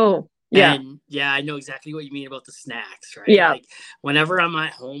 Oh, yeah. And yeah, I know exactly what you mean about the snacks, right? Yeah. Like whenever I'm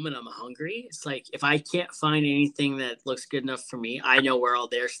at home and I'm hungry, it's like if I can't find anything that looks good enough for me, I know where all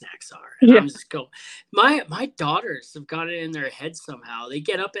their snacks are. And I'm just going. My daughters have got it in their head somehow. They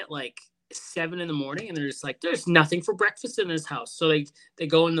get up at like 7 in the morning and they're just like, there's nothing for breakfast in this house. So they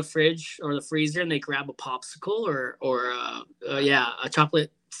go in the fridge or the freezer and they grab a popsicle or a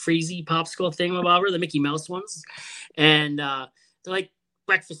chocolate freezy popsicle thing, the Mickey Mouse ones, and they're like,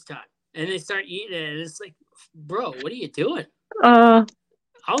 breakfast time, and they start eating it, and it's like, bro, what are you doing?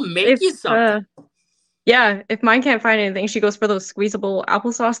 I'll make If you something. yeah, if mine can't find anything, she goes for those squeezable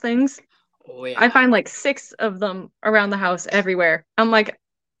applesauce things. Oh I yeah. find like 6 of them around the house everywhere. I'm like,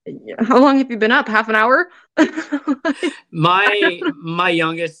 how long have you been up? Half an hour? My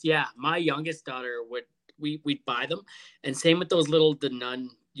youngest, yeah, my youngest daughter would we'd buy them, and same with those little Danone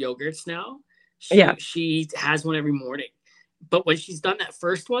yogurts now. Yeah. She has one every morning, but when she's done that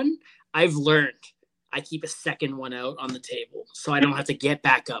first one, I've learned I keep a second one out on the table so I don't have to get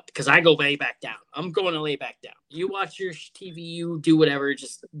back up because I go way back down. I'm going to lay back down. You watch your TV, you do whatever,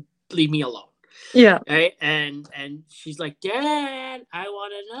 just leave me alone. Yeah. Right. And she's like, Dad, I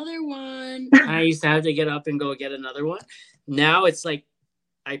want another one. I used to have to get up and go get another one. Now it's like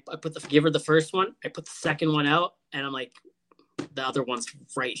I give her the first one, I put the second one out, and I'm like, the other one's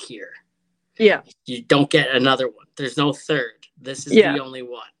right here. Yeah. You don't get another one. There's no third. This is Yeah. the only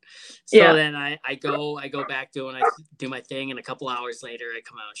one. So Yeah. then I go back to and I do my thing, and a couple hours later I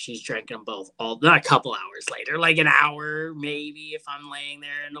come out. She's drinking them both. All not a couple hours later, like an hour maybe if I'm laying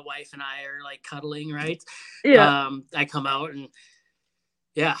there and the wife and I are like cuddling, right? Yeah. I come out and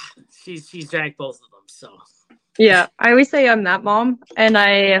yeah, she's drank both of them. So Yeah. I always say I'm that mom, and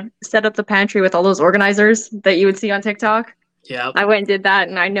I set up the pantry with all those organizers that you would see on TikTok. yeah, I went and did that,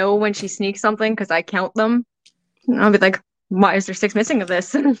 and I know when she sneaks something because I count them. And I'll be like, why is there 6 missing of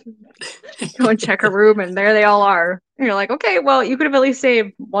this? Go and check her room, and there they all are. And you're like, okay, well, you could have at least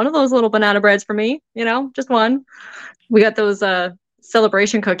saved one of those little banana breads for me, just one. We got those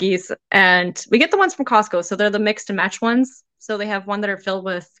celebration cookies, and we get the ones from Costco. So they're the mixed and match ones. So they have one that are filled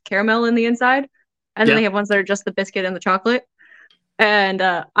with caramel in the inside, and then yeah. they have ones that are just the biscuit and the chocolate. And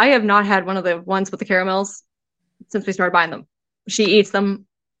I have not had one of the ones with the caramels since we started buying them. She eats them,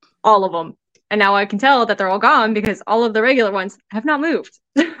 all of them. And now I can tell that they're all gone because all of the regular ones have not moved.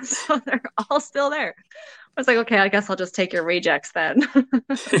 So they're all still there. I was like, okay, I guess I'll just take your rejects then.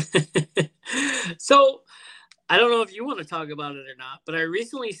 So I don't know if you want to talk about it or not, but I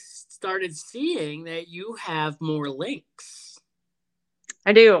recently started seeing that you have more links.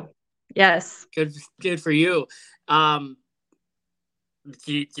 I do. Yes. Good for you. Do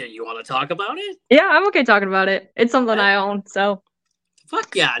you want to talk about it? Yeah, I'm okay talking about it. It's something I own, so.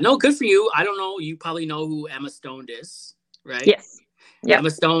 Fuck yeah. No, good for you. I don't know. You probably know who Emma Stone is, right? Yes. Yeah.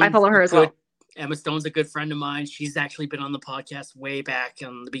 Emma Stone. I follow her as well. Emma Stone's a good friend of mine. She's actually been on the podcast way back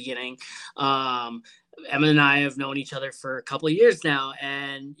in the beginning. Emma and I have known each other for a couple of years now.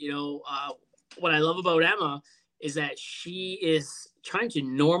 And, what I love about Emma is that she is trying to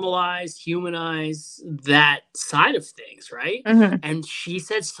normalize, humanize that side of things, right? Mm-hmm. And she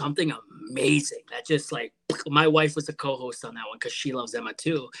said something amazing that just like, my wife was a co-host on that one because she loves Emma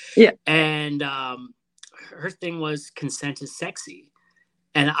too. Yeah. And her thing was consent is sexy.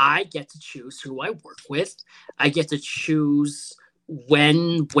 And I get to choose who I work with. I get to choose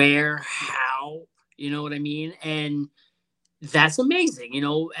when, where, how, you know what I mean? And that's amazing,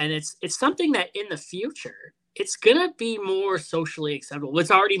 and it's something that in the future, it's going to be more socially acceptable.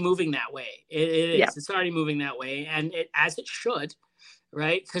 It's already moving that way. It is. Yeah. It's already moving that way. And as it should,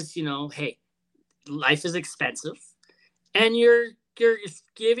 right? Because, hey, life is expensive. And you're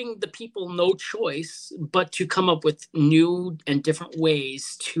giving the people no choice but to come up with new and different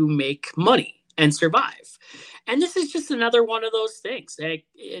ways to make money and survive. And this is just another one of those things. And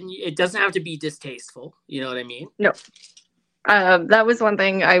it doesn't have to be distasteful. You know what I mean? No. That was one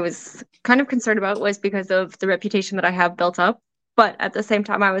thing I was kind of concerned about, was because of the reputation that I have built up. But at the same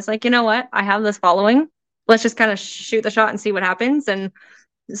time, I was like, you know what? I have this following. Let's just kind of shoot the shot and see what happens. And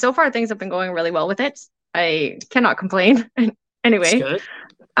so far, things have been going really well with it. I cannot complain. Anyway. That's good.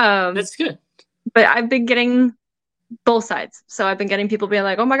 That's good. But I've been getting both sides. So I've been getting people being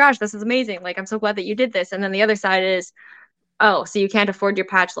like, oh my gosh, this is amazing. Like, I'm so glad that you did this. And then the other side is, oh, so you can't afford your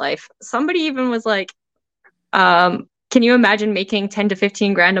patch life. Somebody even was like, can you imagine making 10 to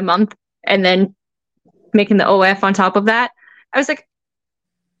 15 grand a month and then making the OF on top of that? I was like,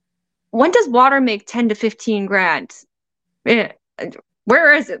 when does water make 10 to 15 grand?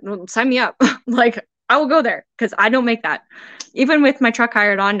 Where is it? Sign me up. Like, I will go there because I don't make that. Even with my truck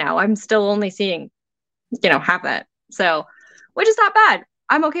hired on now, I'm still only seeing, half that. So, which is not bad.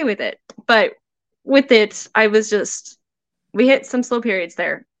 I'm okay with it. But with it, we hit some slow periods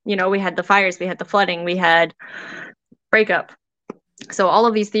there. We had the fires, we had the flooding, we had breakup. So all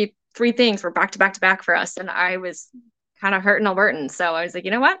of these three things were back to back to back for us. And I was kind of hurting Albertan. So I was like,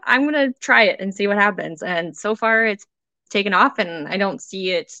 you know what? I'm going to try it and see what happens. And so far it's taken off, and I don't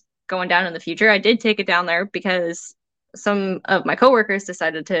see it going down in the future. I did take it down there because some of my coworkers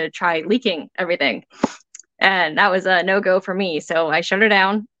decided to try leaking everything. And that was a no-go for me. So I shut her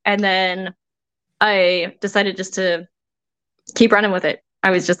down. And then I decided just to keep running with it.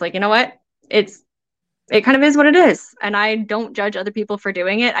 I was just like, you know what? It kind of is what it is. And I don't judge other people for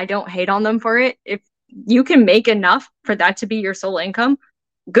doing it. I don't hate on them for it. If you can make enough for that to be your sole income,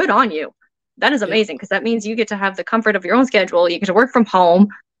 good on you. That is Yep. amazing because that means you get to have the comfort of your own schedule. You get to work from home.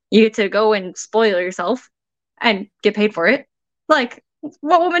 You get to go and spoil yourself and get paid for it. Like,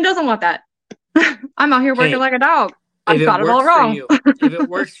 what woman doesn't want that? I'm out here working Hey, like a dog. if I've it got it all works for wrong. you, if it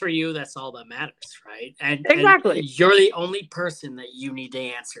works for you, that's all that matters, right? And Exactly. you're the only person that you need to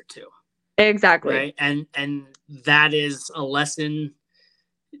answer to, Exactly. right? And that is a lesson,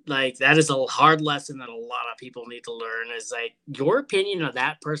 like that is a hard lesson that a lot of people need to learn, is like your opinion of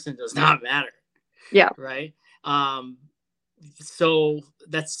that person does not matter, Yeah. right? So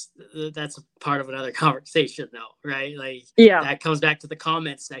that's a part of another conversation though, right? Like Yeah. that comes back to the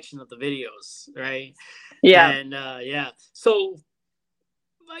comments section of the videos, right? Yeah. And yeah, so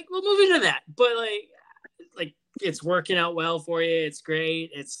like we'll move into that, but like it's working out well for you, it's great,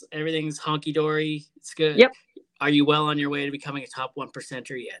 it's everything's hunky-dory, it's good. Yep. Are you well on your way to becoming a top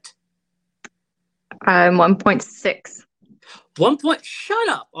 1%er yet? I'm 1.6. 1 point, shut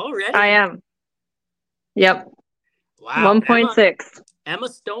up already. I am. Yep. Wow. 1.6. Emma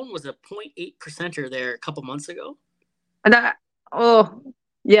Stone was a 0.8%er there a couple months ago. That, oh,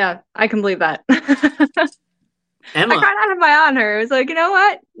 yeah, I can believe that. I Emma, kind of had my eye on her. It was like, you know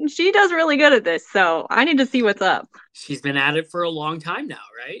what? She does really good at this, so I need to see what's up. she's been at it for a long time now,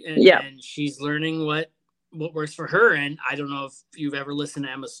 right? And Yeah. and she's learning what works for her. And I don't know if you've ever listened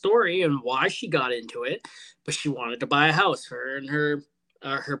to Emma's story and why she got into it, but she wanted to buy a house. Her and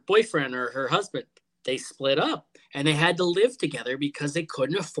her boyfriend or her husband, they split up and they had to live together because they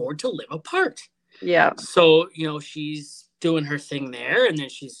couldn't afford to live apart. Yeah. So, she's doing her thing there, and then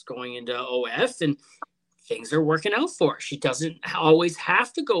she's going into OF, and things are working out for her. She doesn't always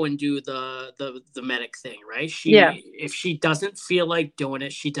have to go and do the medic thing, right? Yeah. If she doesn't feel like doing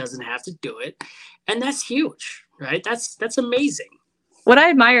it, she doesn't have to do it, and that's huge, right? That's amazing. What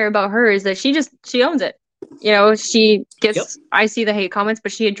I admire about her is that she owns it. You know, she Yep. gets, I see the hate comments,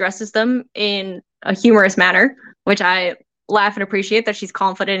 but she addresses them in a humorous manner, which I laugh and appreciate that she's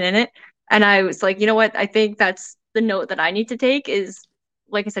confident in it. And I was like, you know what? I think that's the note that I need to take is,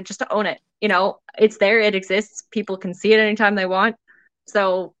 like I said, just to own it. You know, it's there, it exists. People can see it anytime they want.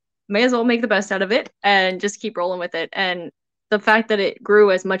 So may as well make the best out of it and just keep rolling with it. And the fact that it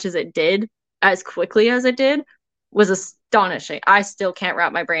grew as much as it did, as quickly as it did, was astonishing. I still can't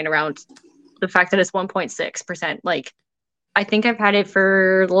wrap my brain around the fact that it's 1.6%. Like, I think I've had it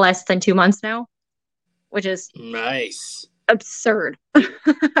for less than 2 months now, which is Nice. absurd.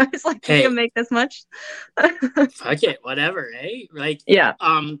 I was like, you can make this much. Fuck it, whatever, hey? Like, yeah.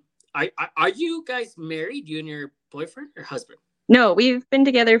 Are you guys married, you and your boyfriend or husband? No, we've been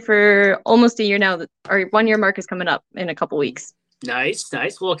together for almost a year now. Our 1 year mark is coming up in a couple weeks. Nice.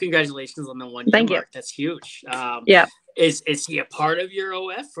 Well, congratulations on the 1 year Thank mark. You. That's huge. Yeah. Is he a part of your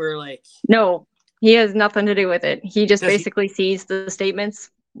OF or like? No, he has nothing to do with it. He just basically sees the statements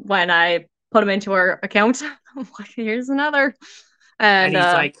when I put them into our account. I'm like, here's another. And he's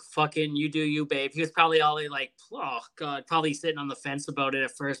like, fucking, you do you, babe. He was probably all like, oh God, probably sitting on the fence about it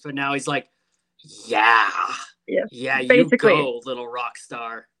at first, but now he's like, yeah, basically. You go, little rock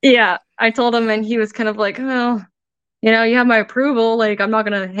star. Yeah, I told him, and he was kind of like, well, you know, you have my approval. Like, I'm not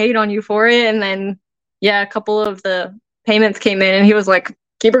gonna hate on you for it. And then, yeah, a couple of the payments came in, and he was like,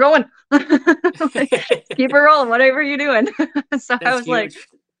 keep her going, like, keep her rolling, whatever you're doing. So I was huge. Like,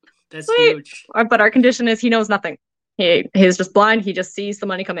 that's sweet. Huge. But our condition is he knows nothing. He's just blind. He just sees the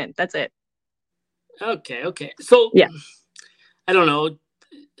money come in. That's it. Okay. So yeah, I don't know.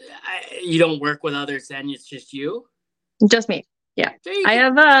 You don't work with others, then it's just you. Just me. Yeah, I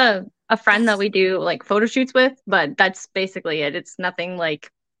have a friend that we do like photo shoots with, but that's basically it. It's nothing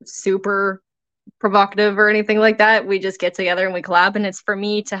like super provocative or anything like that. We just get together and we collab, and it's for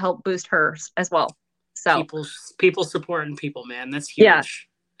me to help boost hers as well. So people supporting people, man. That's huge. Yeah.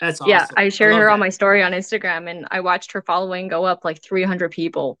 That's awesome. Yeah, I shared her on my story on Instagram, and I watched her following go up like 300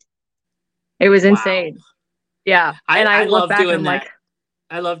 people. It was insane. Yeah, and I love back doing and that. Like,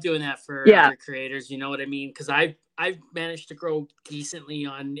 I love doing that for other creators. You know what I mean? Because I've managed to grow decently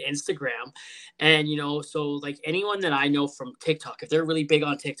on Instagram, and so like anyone that I know from TikTok, if they're really big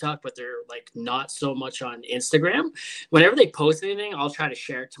on TikTok but they're like not so much on Instagram, whenever they post anything, I'll try to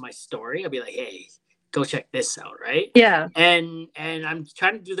share it to my story. I'll be like, hey, go check this out, right? Yeah. And I'm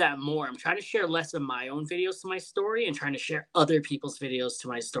trying to do that more. I'm trying to share less of my own videos to my story and trying to share other people's videos to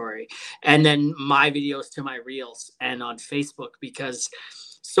my story, and then my videos to my reels and on Facebook. Because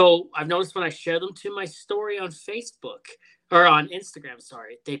so I've noticed when I share them to my story on Facebook, or on Instagram,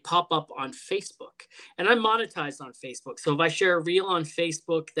 sorry, they pop up on Facebook. And I'm monetized on Facebook. So if I share a reel on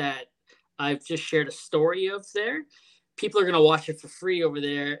Facebook that I've just shared a story of there, people are gonna watch it for free over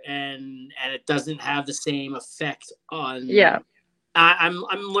there, and it doesn't have the same effect Yeah. on.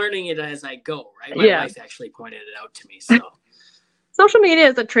 I'm learning it as I go, right? My Yeah. wife actually pointed it out to me, so Social media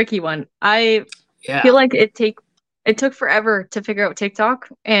is a tricky one. I yeah. feel like it took forever to figure out TikTok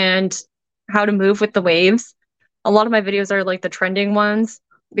and how to move with the waves. A lot of my videos are like the trending ones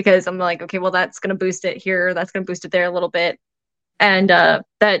because I'm like, okay, well that's gonna boost it here, that's gonna boost it there a little bit. And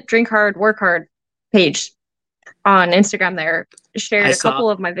that drink hard, work hard page on Instagram there I shared a saw. couple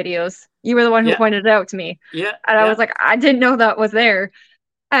of my videos. You were the one who Yeah, pointed it out to me. yeah, And I yeah. was like, I didn't know that was there.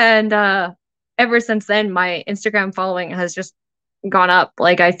 And ever since then, my Instagram following has just gone up.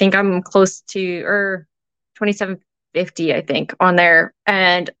 Like I think I'm close to or 2750, I think, on there.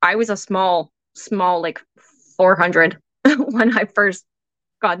 And I was a small like 400 when I first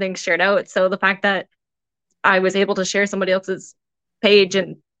got things shared out. So the fact that I was able to share somebody else's page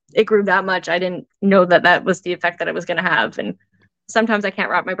and it grew that much, I didn't know that that was the effect that it was going to have. And sometimes I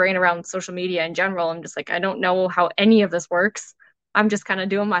can't wrap my brain around social media in general. I'm just like, I don't know how any of this works. I'm just kind of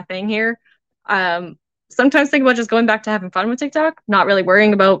doing my thing here. Sometimes think about just going back to having fun with TikTok, not really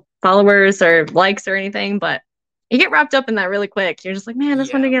worrying about followers or likes or anything, but you get wrapped up in that really quick. You're just like, man,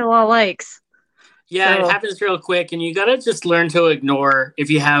 this one to Yeah. get a lot of likes. Yeah, it So, happens real quick, and you gotta just learn to ignore if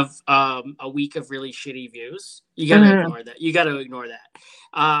you have a week of really shitty views. You gotta mhm. ignore that. You gotta ignore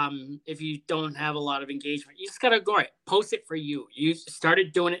that. If you don't have a lot of engagement, you just gotta ignore it. Post it for you. You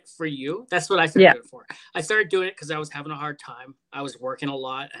started doing it for you. That's what I started Yeah, doing for. I started doing it because I was having a hard time. I was working a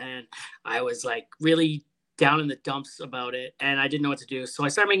lot, and I was like really down in the dumps about it, and I didn't know what to do. So I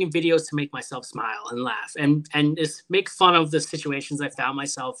started making videos to make myself smile and laugh, and just make fun of the situations I found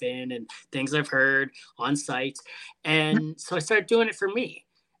myself in and things I've heard on site. And so I started doing it for me,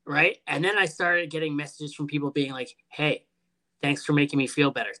 right? And then I started getting messages from people being like, "Hey, thanks for making me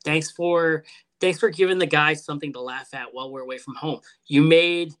feel better. Thanks for giving the guys something to laugh at while we're away from home. You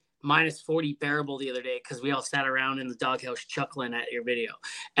made -40 bearable the other day because we all sat around in the doghouse chuckling at your video."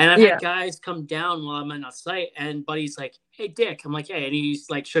 And I've yeah, had guys come down while I'm on a site, and buddy's like, "Hey, Dick." I'm like, "Hey," and he's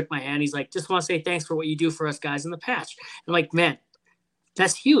like, shook my hand. He's like, "Just want to say thanks for what you do for us guys in the patch." I'm like, "Man,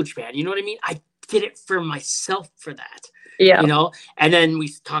 that's huge, man. You know what I mean? I did it for myself for that, yeah. you know." And then we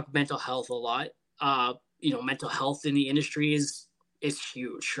talk mental health a lot. Mental health in the industry is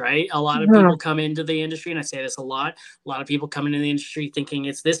huge, right? A lot of Mhm. people come into the industry, and I say this a lot. A lot of people come into the industry thinking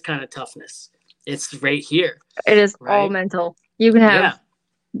it's this kind of toughness. It's right here, It is all right? mental. You can have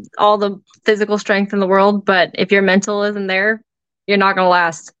Yeah. all the physical strength in the world, but if your mental isn't there, you're not gonna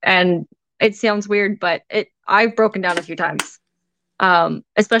last. And it sounds weird, but it I've broken down a few times.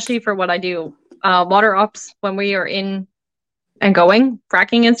 Especially for what I do. Water ops when we are in and going,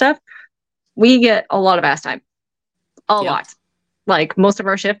 fracking and stuff, we get a lot of ass time. A Yep. lot. Like most of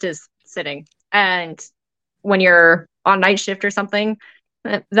our shift is sitting. And when you're on night shift or something,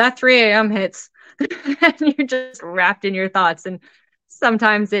 that 3 a.m. hits and you're just wrapped in your thoughts. And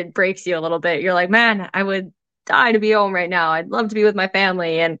sometimes it breaks you a little bit. You're like, man, I would die to be home right now. I'd love to be with my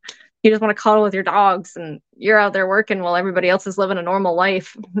family. And you just want to cuddle with your dogs and you're out there working while everybody else is living a normal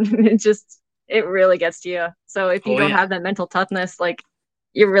life. It really gets to you. So if you Oh don't yeah. have that mental toughness, like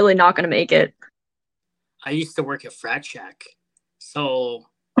you're really not going to make it. I used to work at Frack Shack, so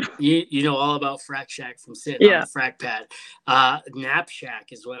you know all about Frack Shack from sitting on the Yeah. frack pad. Nap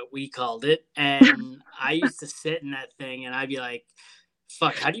Shack is what we called it, and I used to sit in that thing, and I'd be like,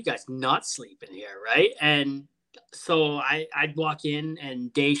 "Fuck, how do you guys not sleep in here, right?" And so I'd walk in,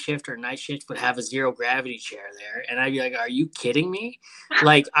 and day shift or night shift would have a zero gravity chair there, and I'd be like, "Are you kidding me?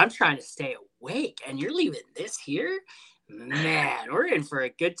 Like I'm trying to stay awake, and you're leaving this here." Man, we're in for a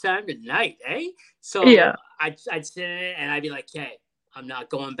good time tonight, eh? So Yeah. I'd sit in it and I'd be like, "Okay, I'm not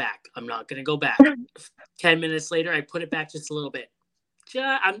going back. I'm not gonna go back." 10 minutes later, I put it back just a little bit.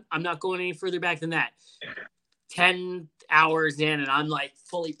 I'm not going any further back than that. 10 hours in, and I'm like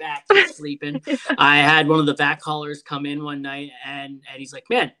fully back, just sleeping. I had one of the back haulers come in one night, and he's like,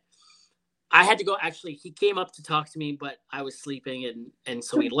 "Man, I had to go." Actually, he came up to talk to me, but I was sleeping, and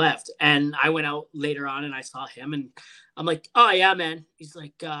so he left. And I went out later on, and I saw him, and I'm like, "Oh yeah, man." He's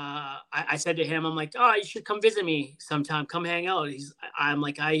like, I said to him, I'm like, "Oh, you should come visit me sometime. Come hang out." I'm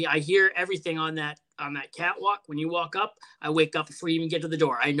like, I hear everything on that catwalk. When you walk up, I wake up before you even get to the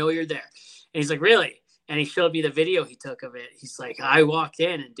door. I know you're there." And he's like, "Really?" And he showed me the video he took of it. He's like, "I walked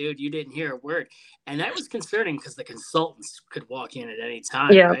in, and dude, you didn't hear a word." And that was concerning because the consultants could walk in at any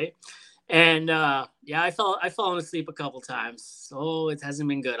time, Yeah. right? And yeah, I've fallen asleep a couple times, so it hasn't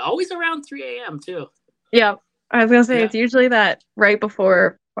been good. Always around 3 a.m. too. Yeah. I was gonna say Yeah. it's usually that right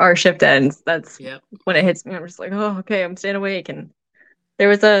before our shift ends. That's Yep. when it hits me. I'm just like, oh, okay, I'm staying awake. And there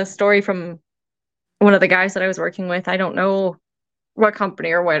was a story from one of the guys that I was working with. I don't know what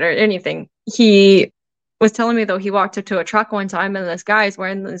company or what or anything. He was telling me though he walked up to a truck one time and this guy's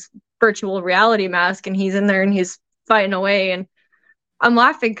wearing this virtual reality mask and he's in there and he's fighting away and I'm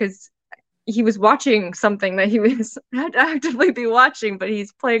laughing because he was watching something that he was had to actively be watching, but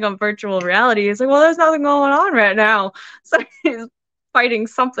he's playing on virtual reality. He's like, well, there's nothing going on right now. So he's fighting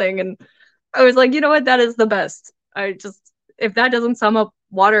something. And I was like, you know what? That is the best. I just, if that doesn't sum up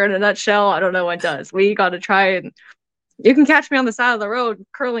water in a nutshell, I don't know what does. We got to try and you can catch me on the side of the road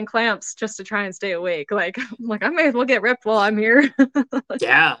curling clamps just to try and stay awake. Like, I'm like, I may as well get ripped while I'm here.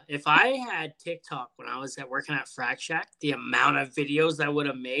 Yeah, if I had TikTok when I was at working at Frack Shack, the amount of videos I would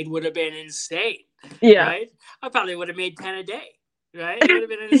have made would have been insane, Yeah. right? I probably would have made 10 a day, right? It would have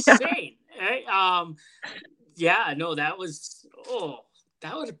been Yeah. insane, right? Yeah, no, that would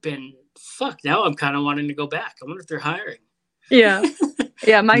have been, fuck, now I'm kind of wanting to go back. I wonder if they're hiring. Yeah.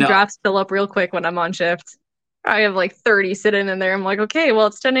 Yeah. My No, drafts fill up real quick when I'm on shift. I have like 30 sitting in there. I'm like, okay, well,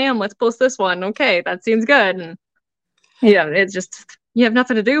 it's 10 a.m. Let's post this one. Okay, that seems good. And yeah, it's just, you have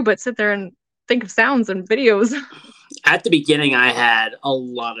nothing to do but sit there and think of sounds and videos. at the beginning, I had a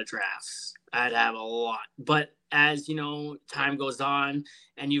lot of drafts. I'd have a lot, but as you know, time goes on,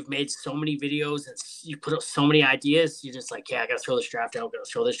 and you've made so many videos and you put up so many ideas, you're just like, yeah, I gotta throw this draft out. Gotta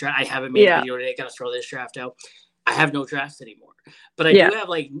throw this draft. I haven't made a Yeah. video today. Gotta throw this draft out. I have no drafts anymore, but I Yeah. do have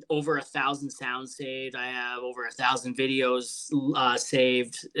like over 1,000 sounds saved. I have over 1,000 videos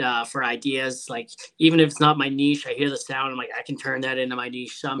saved for ideas. Like even if it's not my niche, I hear the sound. I'm like, I can turn that into my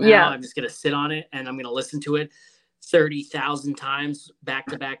niche somehow. Yeah. I'm just gonna sit on it and I'm gonna listen to it 30,000 times back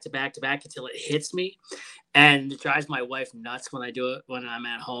to back to back to back until it hits me. And it drives my wife nuts when I do it when I'm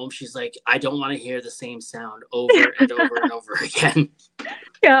at home. She's like, I don't want to hear the same sound over and over and over again.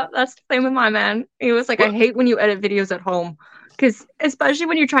 Yeah, that's the same with my man. He was like, I What? hate when you edit videos at home. Because especially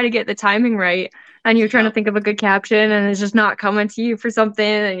when you're trying to get the timing right and you're trying to Yeah. think of a good caption and it's just not coming to you for something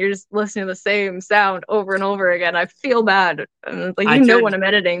and you're just listening to the same sound over and over again. I feel bad. And it's like, I you know turn when I'm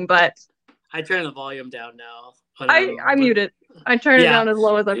editing, but I turn the volume down now when I mute it. I turn it yeah. down as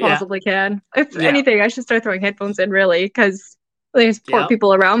low as I Yeah. possibly can. If Yeah. anything, I should start throwing headphones in really because these poor Yeah.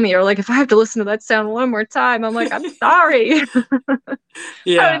 people around me are like, if I have to listen to that sound one more time, I'm like, I'm sorry. I don't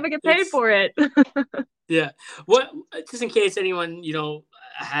Yeah. even get paid It's for it. yeah. What just in case anyone,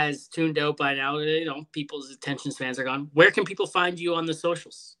 has tuned out by now, people's attention spans are gone. Where can people find you on the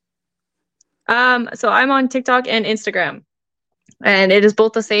socials? So I'm on TikTok and Instagram, and it is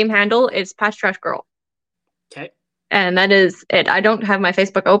both the same handle. It's Patch Trash Girl, Okay. and that is it. I don't have my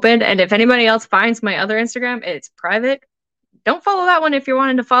Facebook open, and if anybody else finds my other Instagram, it's private. Don't follow that one if you're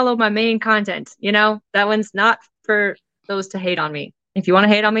wanting to follow my main content. That one's not for those to hate on me. If you want to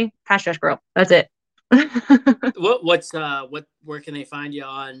hate on me, Patch Trash Girl. That's it. Where can they find you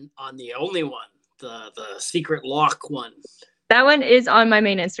on the only one, the secret lock one? That one is on my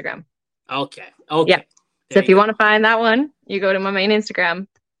main Instagram. Okay. Yeah. Okay. So There if you you go. want to find that one, you go to my main Instagram.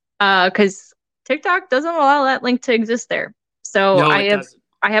 Because TikTok doesn't allow that link to exist there. So No, I it have doesn't.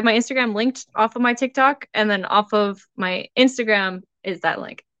 I have my Instagram linked off of my TikTok, and then off of my Instagram is that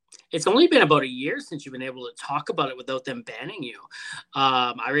link. It's only been about a year since you've been able to talk about it without them banning you.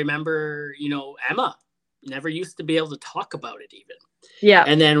 I remember, Emma never used to be able to talk about it even. Yeah.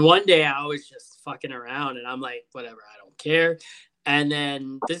 And then one day I was just fucking around and I'm like, whatever, I don't care. And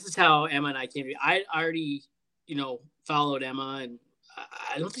then this is how Emma and I came to. I already, followed Emma and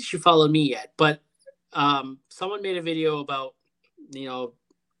I don't think she followed me yet, but someone made a video about,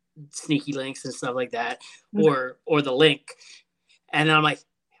 sneaky links and stuff like that, or the link. And then I'm like,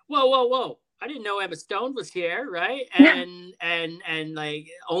 whoa. I didn't know Emma Stone was here, right? And like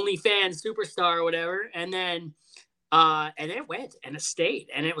OnlyFans superstar or whatever. And then it went and it stayed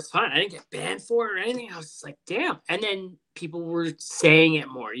and it was fun. I didn't get banned for it or anything. I was just like, damn. And then people were saying it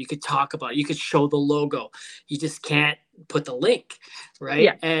more. You could talk about it. You could show the logo. You just can't put the link, right?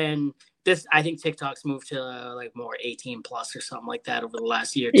 Yeah. And I think TikTok's moved to like more 18 plus or something like that over the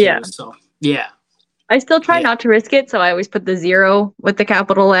last year too. Yeah. So yeah. I still try Yeah. not to risk it, so I always put the 0 with the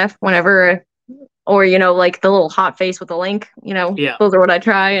capital F whenever, or like the little hot face with the link. Yeah. Those are what I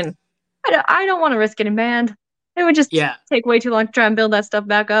try, and I don't want to risk getting banned. It would just take way too long to try and build that stuff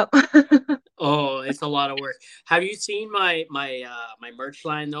back up. Oh, it's a lot of work. Have you seen my merch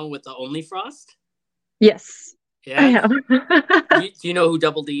line though with the Only Frost? Yes. Yeah. I have. Do you know who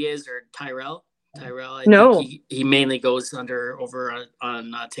Double D is or Tyrell? Tyrell, I No. think he mainly goes over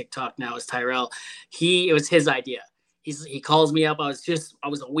on TikTok now as Tyrell. It was his idea. He calls me up. I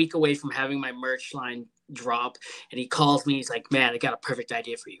was a week away from having my merch line drop. And he calls me. He's like, "Man, I got a perfect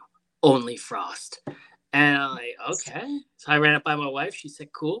idea for you. Only frost." And I'm like, "Okay." So I ran it by my wife. She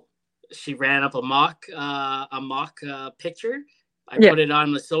said, "Cool." She ran up a mock picture. I Yeah. put it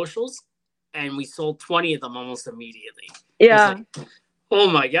on the socials, and we sold 20 of them almost immediately. It was Yeah. like, oh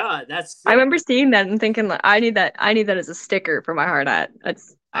my god, that's I sick. remember seeing that and thinking like I need that. I need that as a sticker for my hard hat. I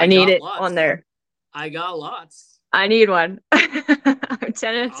I need got it on lots. there. I got lots. I need one. I'm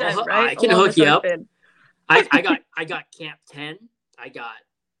 10 out of 10, right? I can Along hook with you our up. bin. I got Camp 10. I got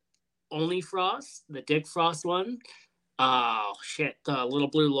Only Frost, the Dick Frost one. Oh shit, the little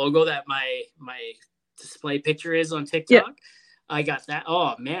blue logo that my display picture is on Yeah, TikTok. I got that.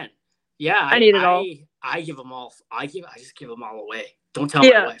 Oh man, yeah. I need it all. I give them all. I just give them all away. Don't tell my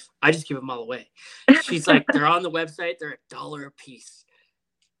Yeah. wife. I just give them all away. She's like, they're on the website. They're $1 a piece,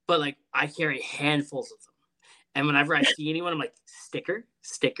 but like I carry handfuls of them. And whenever I see anyone, I'm like, sticker,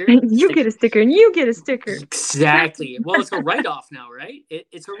 sticker, You sticker. get a sticker and you get a sticker. Exactly. Well, it's a write-off now, right?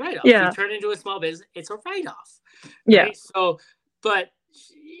 It's a write-off. Yeah. You turn it into a small business, it's a write-off. Yeah. Right? So, but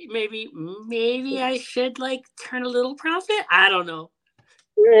maybe I should like turn a little profit. I don't know.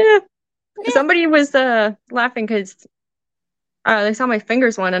 Yeah. Somebody was laughing because they saw my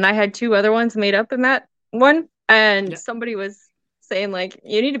fingers one and I had two other ones made up in that one. And Yeah. somebody was saying like,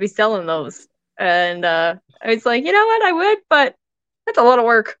 you need to be selling those. And I was like, you know what, I would, but that's a lot of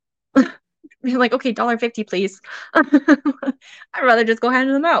work. You're like, okay, $1.50, please. I'd rather just go hand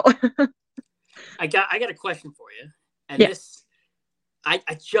them out. I got a question for you. And Yeah. this I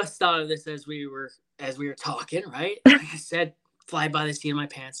just thought of this as we were talking, right? Like I said, fly by the seat of my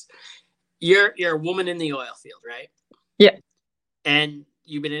pants. You're a woman in the oil field, right? Yeah. And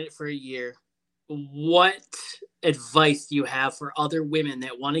you've been in it for a year. What advice do you have for other women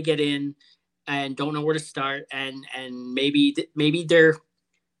that want to get in and don't know where to start, and maybe they're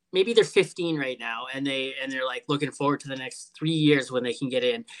 15 right now, and they're like looking forward to the next 3 years when they can get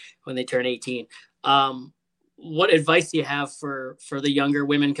in when they turn 18? What advice do you have for the younger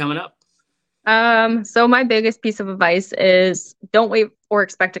women coming up? So my biggest piece of advice is don't wait or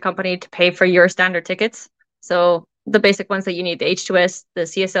expect a company to pay for your standard tickets. So the basic ones that you need, the H2S, the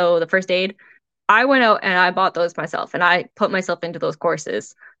CSO, the first aid. I went out and I bought those myself and I put myself into those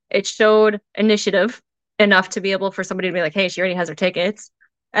courses. It showed initiative enough to be able for somebody to be like, hey, she already has her tickets.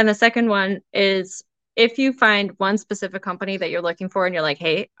 And the second one is if you find one specific company that you're looking for and you're like,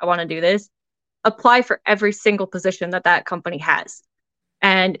 hey, I want to do this, apply for every single position that company has.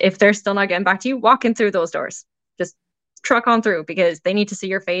 And if they're still not getting back to you, walk in through those doors. Just truck on through because they need to see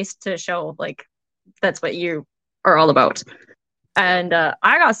your face to show like that's what you are all about. And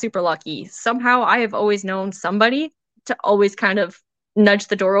I got super lucky. Somehow I have always known somebody to always kind of nudge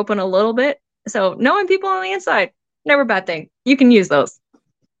the door open a little bit. So knowing people on the inside, never a bad thing. You can use those.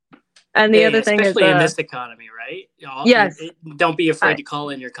 And the other thing is, especially in this economy, right? Yes, Don't be afraid to call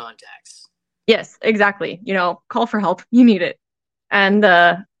in your contacts. Yes, exactly. Call for help. You need it. And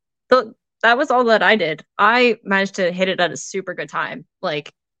that was all that I did. I managed to hit it at a super good time.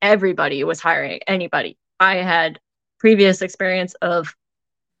 Like everybody was hiring anybody. I had previous experience of,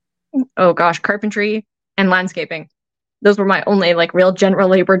 oh gosh, carpentry and landscaping. Those were my only like real general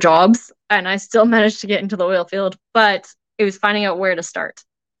labor jobs. And I still managed to get into the oil field, but it was finding out where to start.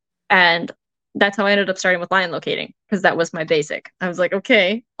 And that's how I ended up starting with line locating because that was my basic. I was like,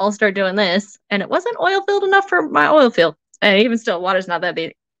 okay, I'll start doing this. And it wasn't oil field enough for my oil field. And even still, water's not that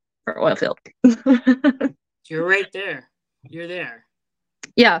big for oil field. You're right there. You're there.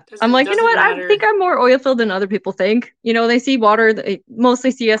 Yeah. I'm like, you know what? I think I'm more oil field than other people think. They see water. They mostly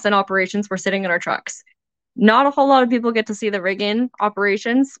see us in operations. We're sitting in our trucks. Not a whole lot of people get to see the rig-in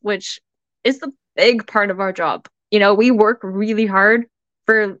operations, which is the big part of our job. We work really hard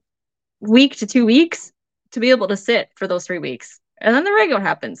for week to 2 weeks to be able to sit for those 3 weeks. And then the rig out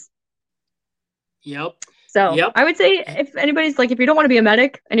happens. Yep. So yep. I would say if anybody's like, if you don't want to be a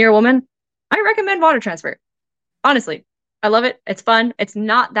medic and you're a woman, I recommend water transfer. Honestly, I love it. It's fun. It's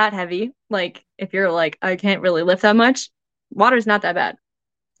not that heavy. Like if you're like, I can't really lift that much, water's not that bad.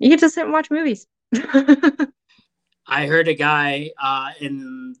 You get to sit and watch movies. I heard a guy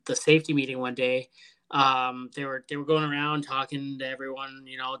in the safety meeting one day. They were going around talking to everyone,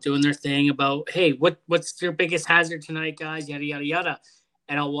 doing their thing about, hey, what's your biggest hazard tonight, guys? Yada yada yada.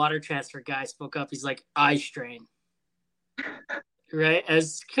 And a water transfer guy spoke up. He's like, eye strain. Right?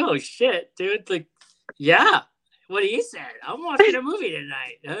 As oh shit, dude. Like, yeah. What he said. I'm watching a movie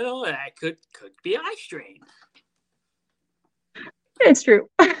tonight. Oh, that could be eye strain. It's true.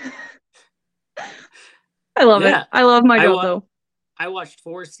 I love it. I love my job though. I watched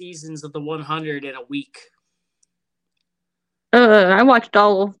 4 seasons of The 100 in a week. I watched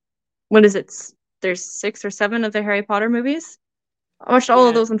all. What is it? there's 6 or 7 of the Harry Potter movies. I watched all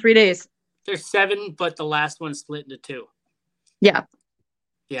of Yeah, those in 3 days. there's 7, but the last one split into 2. Yeah.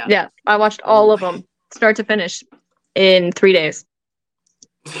 Yeah. Yeah. I watched all Oh, of them, start to finish, in 3 days.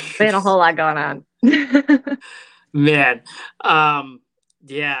 They had a whole lot going on. man.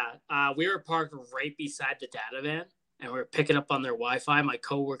 Yeah. We were parked right beside the data van, and we were picking up on their Wi-Fi. My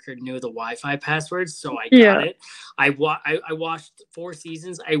coworker knew the Wi-Fi password, so I got Yeah. it. I watched 4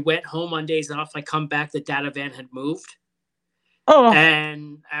 seasons. I went home on days off. I come back, the data van had moved. Oh.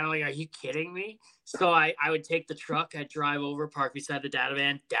 And I'm like, are you kidding me? So I would take the truck, I'd drive over, park beside the data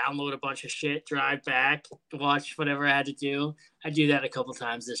van, download a bunch of shit, drive back, watch whatever I had to do. I do that a couple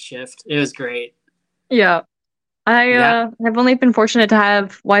times this shift. It was great. Yeah. Yeah. I've only been fortunate to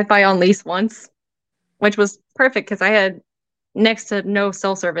have Wi-Fi on lease once, which was perfect because I had next to no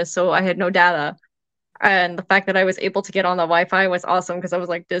cell service, so I had no data. And the fact that I was able to get on the Wi-Fi was awesome because I was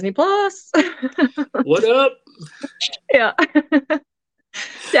like, Disney Plus. What up? Yeah.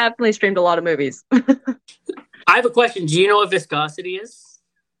 Definitely streamed a lot of movies. I have a question. Do you know what viscosity is?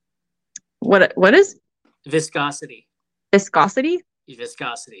 What is Viscosity. viscosity?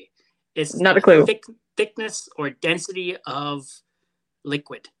 Viscosity. It's Not a the clue. thickness or density of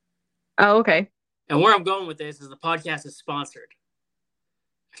liquid. Oh, okay. And where I'm going with this is the podcast is sponsored.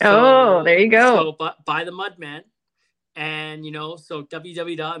 Oh, there you go. So by the Mudman, and so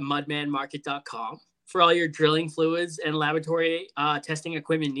www.mudmanmarket.com for all your drilling fluids and laboratory testing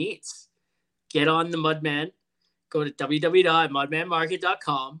equipment needs. Get on the Mudman. Go to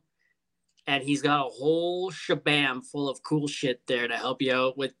www.mudmanmarket.com, and he's got a whole shabam full of cool shit there to help you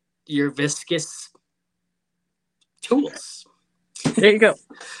out with your viscous tools. There you go.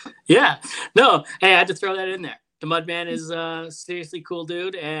 Yeah. No, hey, I had to throw that in there. The Mudman is a seriously cool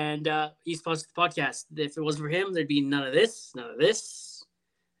dude, and he sponsors the podcast. If it wasn't for him, there'd be none of this.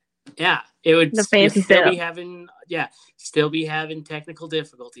 Yeah, it would The fancy still setup. be having technical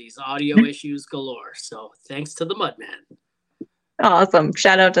difficulties, audio issues galore. So thanks to the Mudman. Awesome.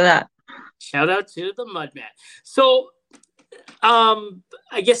 Shout out to that. Shout out to the Mudman. So,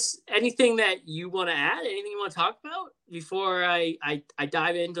 I guess anything that you want to add, anything you want to talk about before I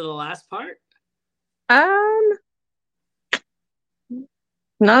dive into the last part?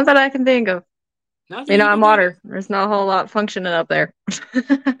 None that I can think of. Nothing I'm water. There's not a whole lot functioning up there.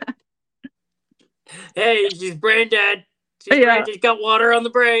 Hey, she's brain dead. She's got water on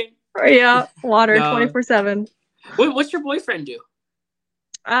the brain. Yeah, water No. 24/7. What's your boyfriend do?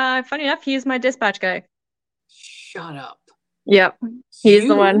 Funny enough, he's my dispatch guy. Shut up. Yep. He's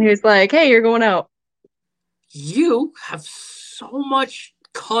the one who's like, hey, you're going out. You have so much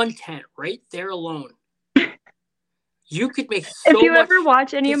content right there alone. You could make so much. If you ever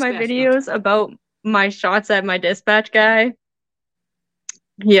watch any of my videos about my shots at my dispatch guy,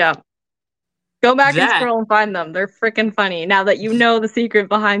 yeah. Go back and scroll and find them. They're freaking funny now that you know the secret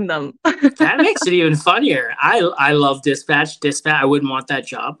behind them. That makes it even funnier. I love dispatch. I wouldn't want that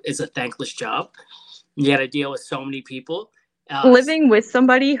job. It's a thankless job. You got to deal with so many people. Living with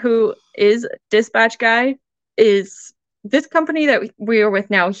somebody who is dispatch guy is this company that we are with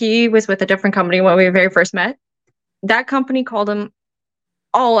now. He was with a different company when we very first met. That company called him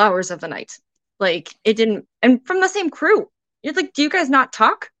all hours of the night. Like it didn't, and from the same crew. You're like, do you guys not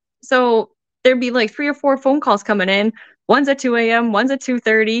talk? So there'd be like 3 or 4 phone calls coming in. One's at 2 a.m., one's at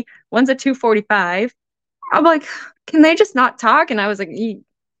 2:30, one's at 2:45. I'm like, can they just not talk? And I was like, you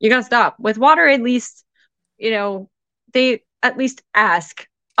gotta stop. With water, at least, they at least ask,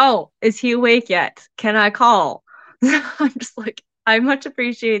 oh, is he awake yet? Can I call? I'm just like, I much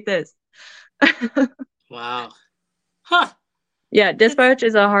appreciate this. Wow. Huh. Yeah, dispatch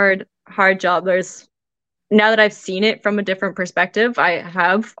is a hard job. Now that I've seen it from a different perspective, I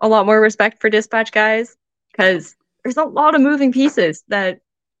have a lot more respect for dispatch guys because there's a lot of moving pieces that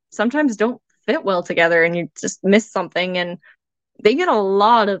sometimes don't fit well together and you just miss something and they get a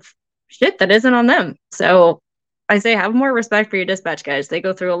lot of shit that isn't on them. So I say have more respect for your dispatch guys. They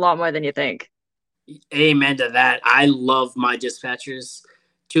go through a lot more than you think. Amen to that. I love my dispatchers.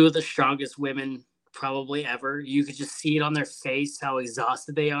 2 of the strongest women probably ever. You could just see it on their face how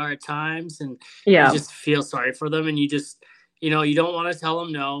exhausted they are at times, and you just feel sorry for them, and you just you don't want to tell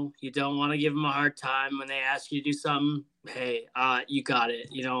them no. You don't want to give them a hard time when they ask you to do something. Hey, you got it.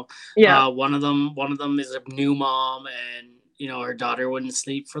 One of them is a new mom, and her daughter wouldn't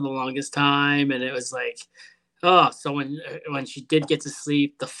sleep for the longest time, and it was like, so when she did get to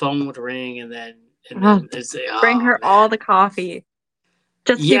sleep, the phone would ring, and then say, bring her all the coffee.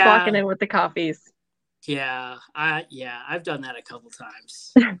 Just keep walking in with the coffees. Yeah, I've done that a couple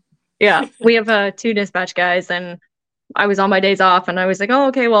times. Yeah, we have 2 dispatch guys, and I was on my days off and I was like, oh,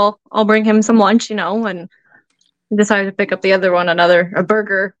 okay, well, I'll bring him some lunch, and decided to pick up the other one, a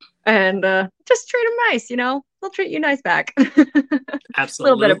burger, and just treat him nice, They'll treat you nice back. A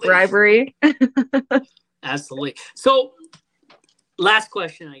little bit of Absolutely. bribery. Absolutely. So last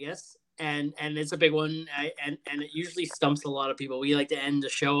question, I guess, and it's a big one, and it usually stumps a lot of people. We like to end the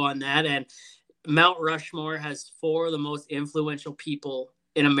show on that, and Mount Rushmore has 4 of the most influential people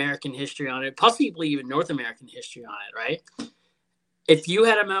in American history on it, possibly even North American history on it, right? If you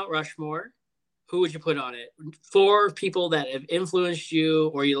had a Mount Rushmore, who would you put on it? 4 people that have influenced you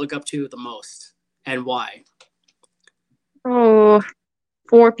or you look up to the most, and why? Oh,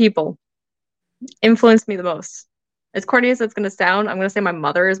 4 people influenced me the most. As corny as it's going to sound, I'm going to say my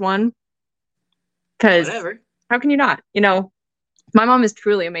mother is one. Because Whatever. how can you not? My mom is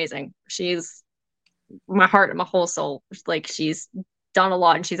truly amazing. She's my heart and my whole soul. Like, she's done a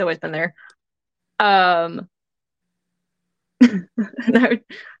lot and she's always been there. And I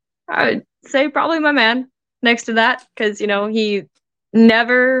would say probably my man next to that, because he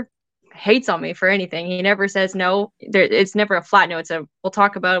never hates on me for anything. He never says no. It's never a flat no. It's a we'll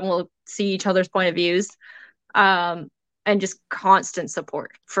talk about it and we'll see each other's point of views. And just constant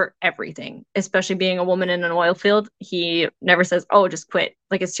support for everything, especially being a woman in an oil field. He never says, oh, just quit,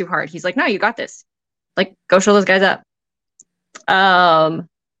 like it's too hard. He's like, no, you got this, like go show those guys up.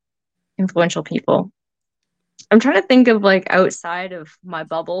 Influential people, I'm trying to think of like outside of my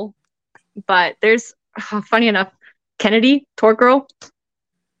bubble, but there's funny enough, Kennedy, Torque Girl.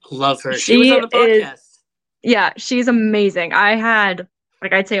 Love her. She was on the podcast. Yeah, she's amazing. I had,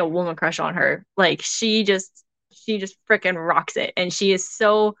 like, I'd say a woman crush on her. Like, she just freaking rocks it. And she is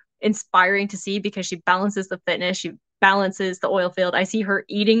so inspiring to see because she balances the fitness, she balances the oil field. I see her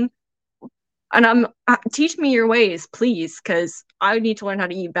eating, and teach me your ways, please, because I need to learn how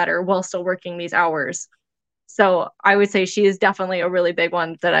to eat better while still working these hours. So I would say she is definitely a really big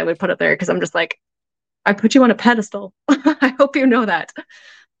one that I would put up there, because I'm just like, I put you on a pedestal. I hope you know that.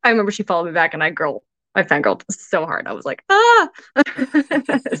 I remember she followed me back and I fangirled so hard. I was like, ah.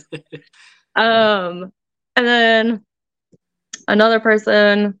 And then another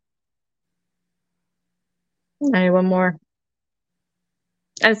person. I need one more.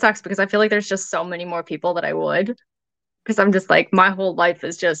 And it sucks because I feel like there's just so many more people that I would. Because I'm just like, my whole life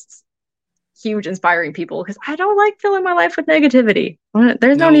is just huge inspiring people, because I don't like filling my life with negativity.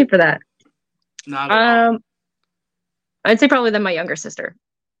 There's no need for that. Not at all. I'd say probably then my younger sister.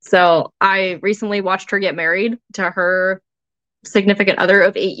 So I recently watched her get married to her significant other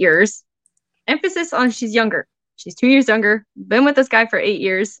of 8 years. Emphasis on she's younger. She's 2 years younger. Been with this guy for 8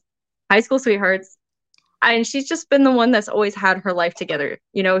 years. High school sweethearts. And she's just been the one that's always had her life together.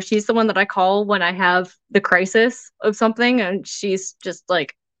 She's the one that I call when I have the crisis of something, and she's just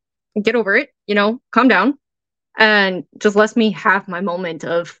like, get over it, calm down, and just lets me have my moment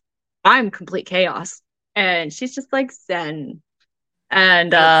of I'm complete chaos. And she's just like zen.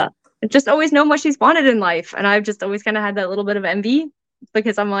 And just always known what she's wanted in life. And I've just always kind of had that little bit of envy,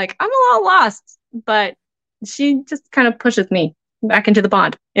 because I'm like, I'm a little lost, but she just kind of pushes me back into the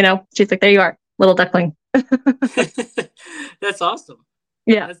pond. She's like, there you are, little duckling. That's awesome.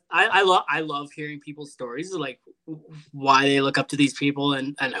 Yeah. I love hearing people's stories, like why they look up to these people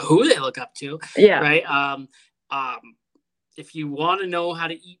and who they look up to. Yeah. Right. If you want to know how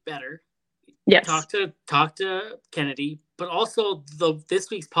to eat better, yes, talk to Kennedy. But also this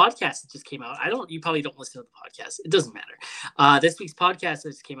week's podcast that just came out. You probably don't listen to the podcast. It doesn't matter. This week's podcast that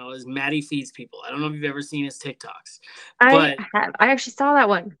just came out is Maddie Feeds People. I don't know if you've ever seen his TikToks. I actually saw that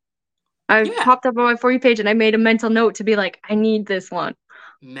one. I popped up on my For You page and I made a mental note to be like, I need this one.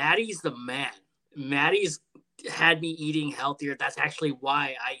 Maddie's the man. Maddie's had me eating healthier. That's actually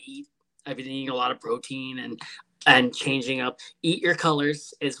why I've been eating a lot of protein and changing up. Eat your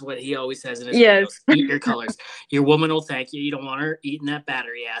colors is what he always says in his videos. Eat your colors. Your woman will thank you. You don't want her eating that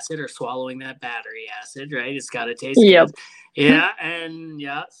battery acid or swallowing that battery acid, right? It's got to taste good. Yeah, and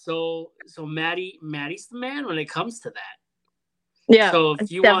yeah. So Maddie's the man when it comes to that. Yeah. So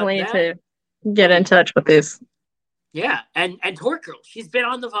if you definitely need to get in touch with this. Yeah, and Torque Girl, she's been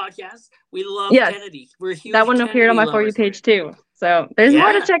on the podcast. We love Kennedy. We're huge. That one appeared on my For You page too. So there's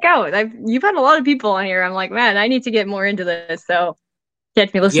more to check out. You've had a lot of people on here. I'm like, man, I need to get more into this. So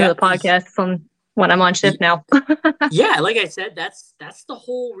catch me listening to the podcast when I'm on shift now. Yeah, like I said, that's the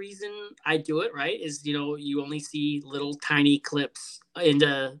whole reason I do it, right? Is you only see little tiny clips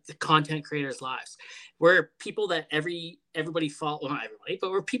into the content creators' lives. We're people that everybody follow, well, not everybody, but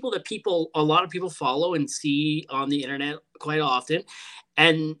we're people that a lot of people follow and see on the internet quite often.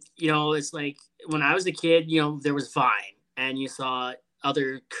 And, it's like when I was a kid, there was Vine, and you saw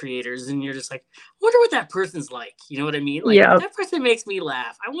other creators, and you're just like, I wonder what that person's like. You know what I mean? Like, Yeah. that person makes me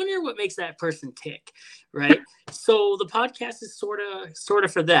laugh. I wonder what makes that person tick, right? So the podcast is sort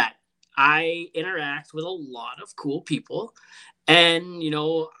of for that. I interact with a lot of cool people, and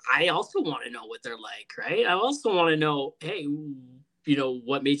I also want to know what they're like, right? I also want to know, hey,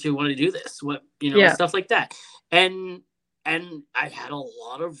 what made you want to do this? What, Yeah. stuff like that. And I've had a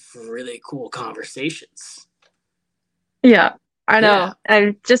lot of really cool conversations. Yeah, I Yeah, know.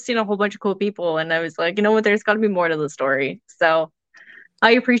 I've just seen a whole bunch of cool people, and I was like, you know what? There's got to be more to the story. So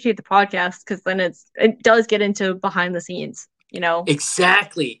I appreciate the podcast because then it does get into behind the scenes.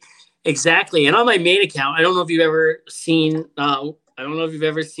 exactly. And on my main account, I don't know if you've ever seen. On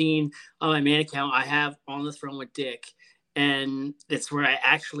my main account, I have On the Throne with Dick, and it's where I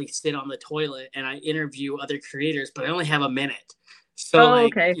actually sit on the toilet and I interview other creators, but I only have a minute. So Oh,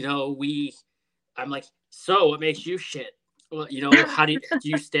 like, okay. I'm like, so what makes you shit? Well, how do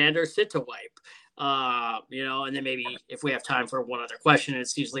you stand or sit to wipe? And then maybe if we have time for one other question,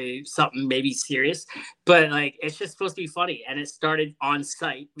 it's usually something maybe serious, but like it's just supposed to be funny. And it started on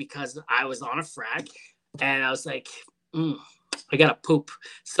site because I was on a frack and I was like, I gotta poop.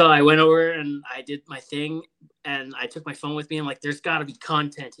 So I went over and I did my thing and I took my phone with me. I'm like, there's gotta be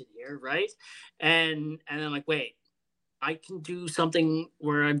content in here, right? And I'm like, wait, I can do something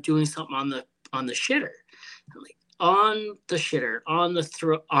where I'm doing something on the shitter. I'm like, on the shitter, on the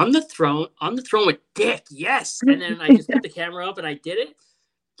throne with Dick, yes. And then I just put the camera up and I did it.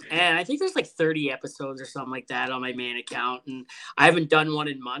 And I think there's like 30 episodes or something like that on my main account, and I haven't done one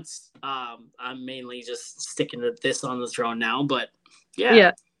in months. I'm mainly just sticking to this On the Throne now, but yeah,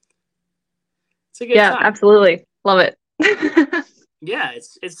 Yeah. it's a good Yeah, time. absolutely. Love it. Yeah,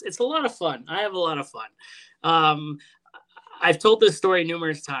 it's a lot of fun. I have a lot of fun. I've told this story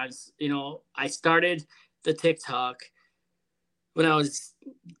numerous times. I started the TikTok when I was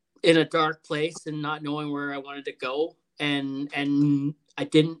in a dark place and not knowing where I wanted to go, and I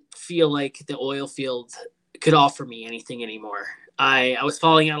didn't feel like the oil field could offer me anything anymore. I was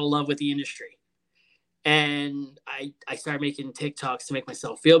falling out of love with the industry, and I started making TikToks to make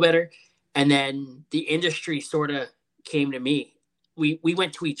myself feel better, and then the industry sort of came to me. We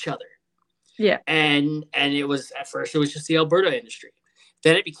went to each other. Yeah. And it was, at first it was just the Alberta industry.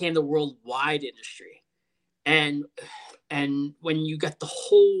 Then it became the worldwide industry. And when you got the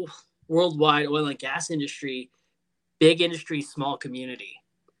whole worldwide oil and gas industry, big industry, small community,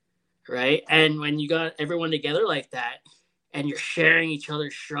 right? And when you got everyone together like that, and you're sharing each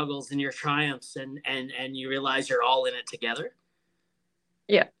other's struggles and your triumphs, and you realize you're all in it together.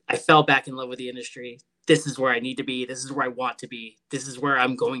 Yeah. I fell back in love with the industry. This is where I need to be. This is where I want to be. This is where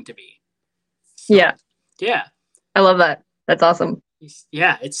I'm going to be. So, Yeah. Yeah. I love that. That's awesome.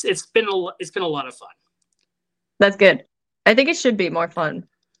 Yeah, it's been a lot of fun. That's good. I think it should be more fun.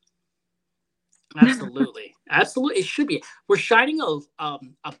 Absolutely. Absolutely. It should be. We're shining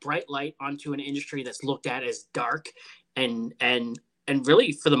a bright light onto an industry that's looked at as dark and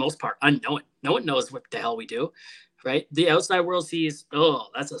really, for the most part, unknown. No one knows what the hell we do, right? The outside world sees, oh,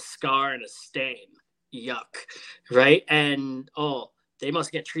 that's a scar and a stain. Yuck. Right? And, oh, they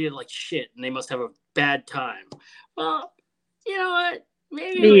must get treated like shit and they must have a bad time. Well, you know what?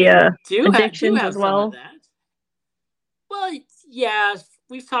 Maybe we do addictions have as some of well. that. Well, yeah,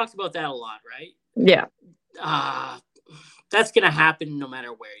 we've talked about that a lot, right? Yeah. That's going to happen no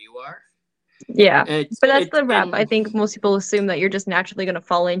matter where you are. Yeah. But that's the rap. I think most people assume that you're just naturally going to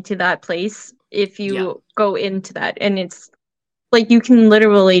fall into that place if you go into that. And it's like you can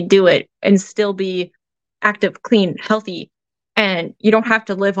literally do it and still be active, clean, healthy. And you don't have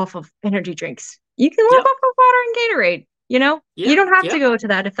to live off of energy drinks. You can live off of water and Gatorade. You don't have to go to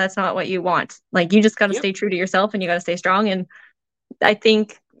that if that's not what you want. Like, you just got to stay true to yourself and you got to stay strong. And I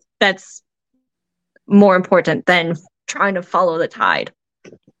think that's more important than trying to follow the tide.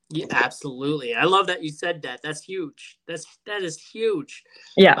 Yeah, absolutely. I love that you said that. That's huge. That is huge.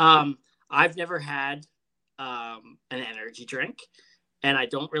 Yeah. I've never had an energy drink, and I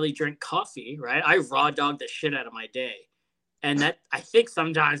don't really drink coffee, right? I raw dog the shit out of my day. And that, I think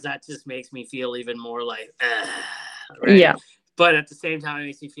sometimes that just makes me feel even more like, right? Yeah. But at the same time, it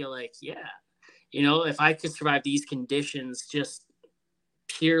makes me feel like, yeah, if I could survive these conditions just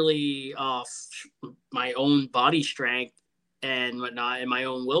purely off my own body strength and whatnot and my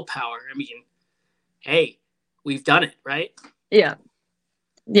own willpower, I mean, hey, we've done it, right? Yeah.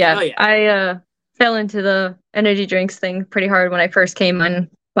 I fell into the energy drinks thing pretty hard when I first came in,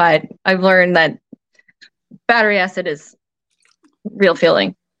 but I've learned that battery acid is real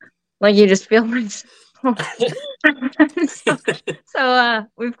feeling. Like, you just feel like So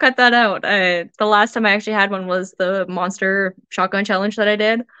we've cut that out. The last time I actually had one was the monster shotgun challenge that I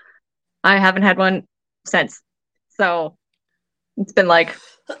did. I haven't had one since. So it's been like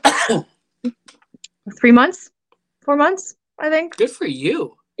 3 months, 4 months, I think. Good for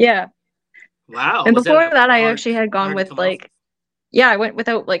you. Yeah. Wow. And Was before that that, I hard, actually had gone hard to with come off? like, yeah, I went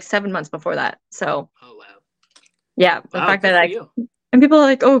without like 7 months before that. So Oh, wow. yeah, the Wow, fact good that for I, you. and people are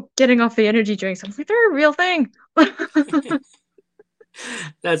like, oh, getting off the energy drinks. I was like, they're a real thing.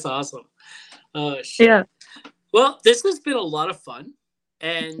 That's awesome. Oh, shit. Yeah. Well, this has been a lot of fun.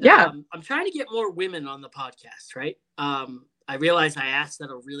 And Yeah. I'm trying to get more women on the podcast, right? I realize I asked at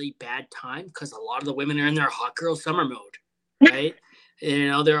a really bad time because a lot of the women are in their hot girl summer mode, right?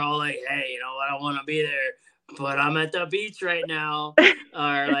 They're all like, hey, I don't want to be there, but I'm at the beach right now.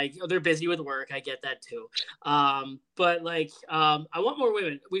 Or like, they're busy with work. I get that too. But like, I want more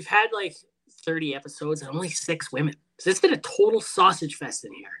women. We've had like 30 episodes and only 6 women. So it's been a total sausage fest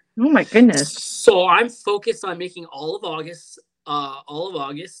in here. Oh my goodness. So I'm focused on making all of August's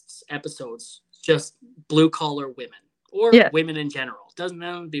episodes just blue collar women or women in general. Doesn't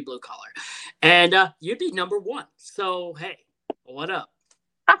have to be blue collar. And you'd be number 1. So hey, what up?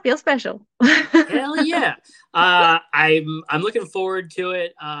 I feel special. Hell yeah. I'm looking forward to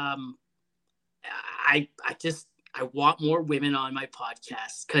it. I want more women on my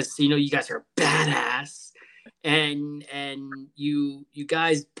podcast because you guys are badass. And you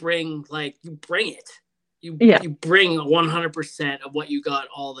guys bring it. You bring 100% of what you got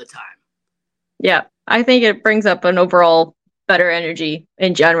all the time. Yeah, I think it brings up an overall better energy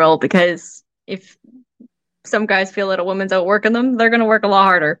in general because if some guys feel that a woman's outworking them, they're going to work a lot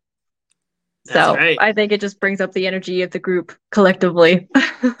harder. That's right. I think it just brings up the energy of the group collectively.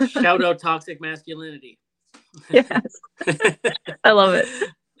 Shout out toxic masculinity. Yes. I love it.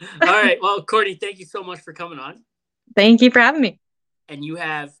 All right. Well, Courtney, thank you so much for coming on. Thank you for having me. And you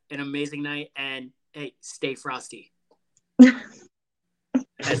have an amazing night. And hey, stay frosty.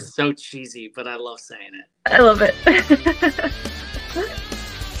 That's so cheesy, but I love saying it. I love it.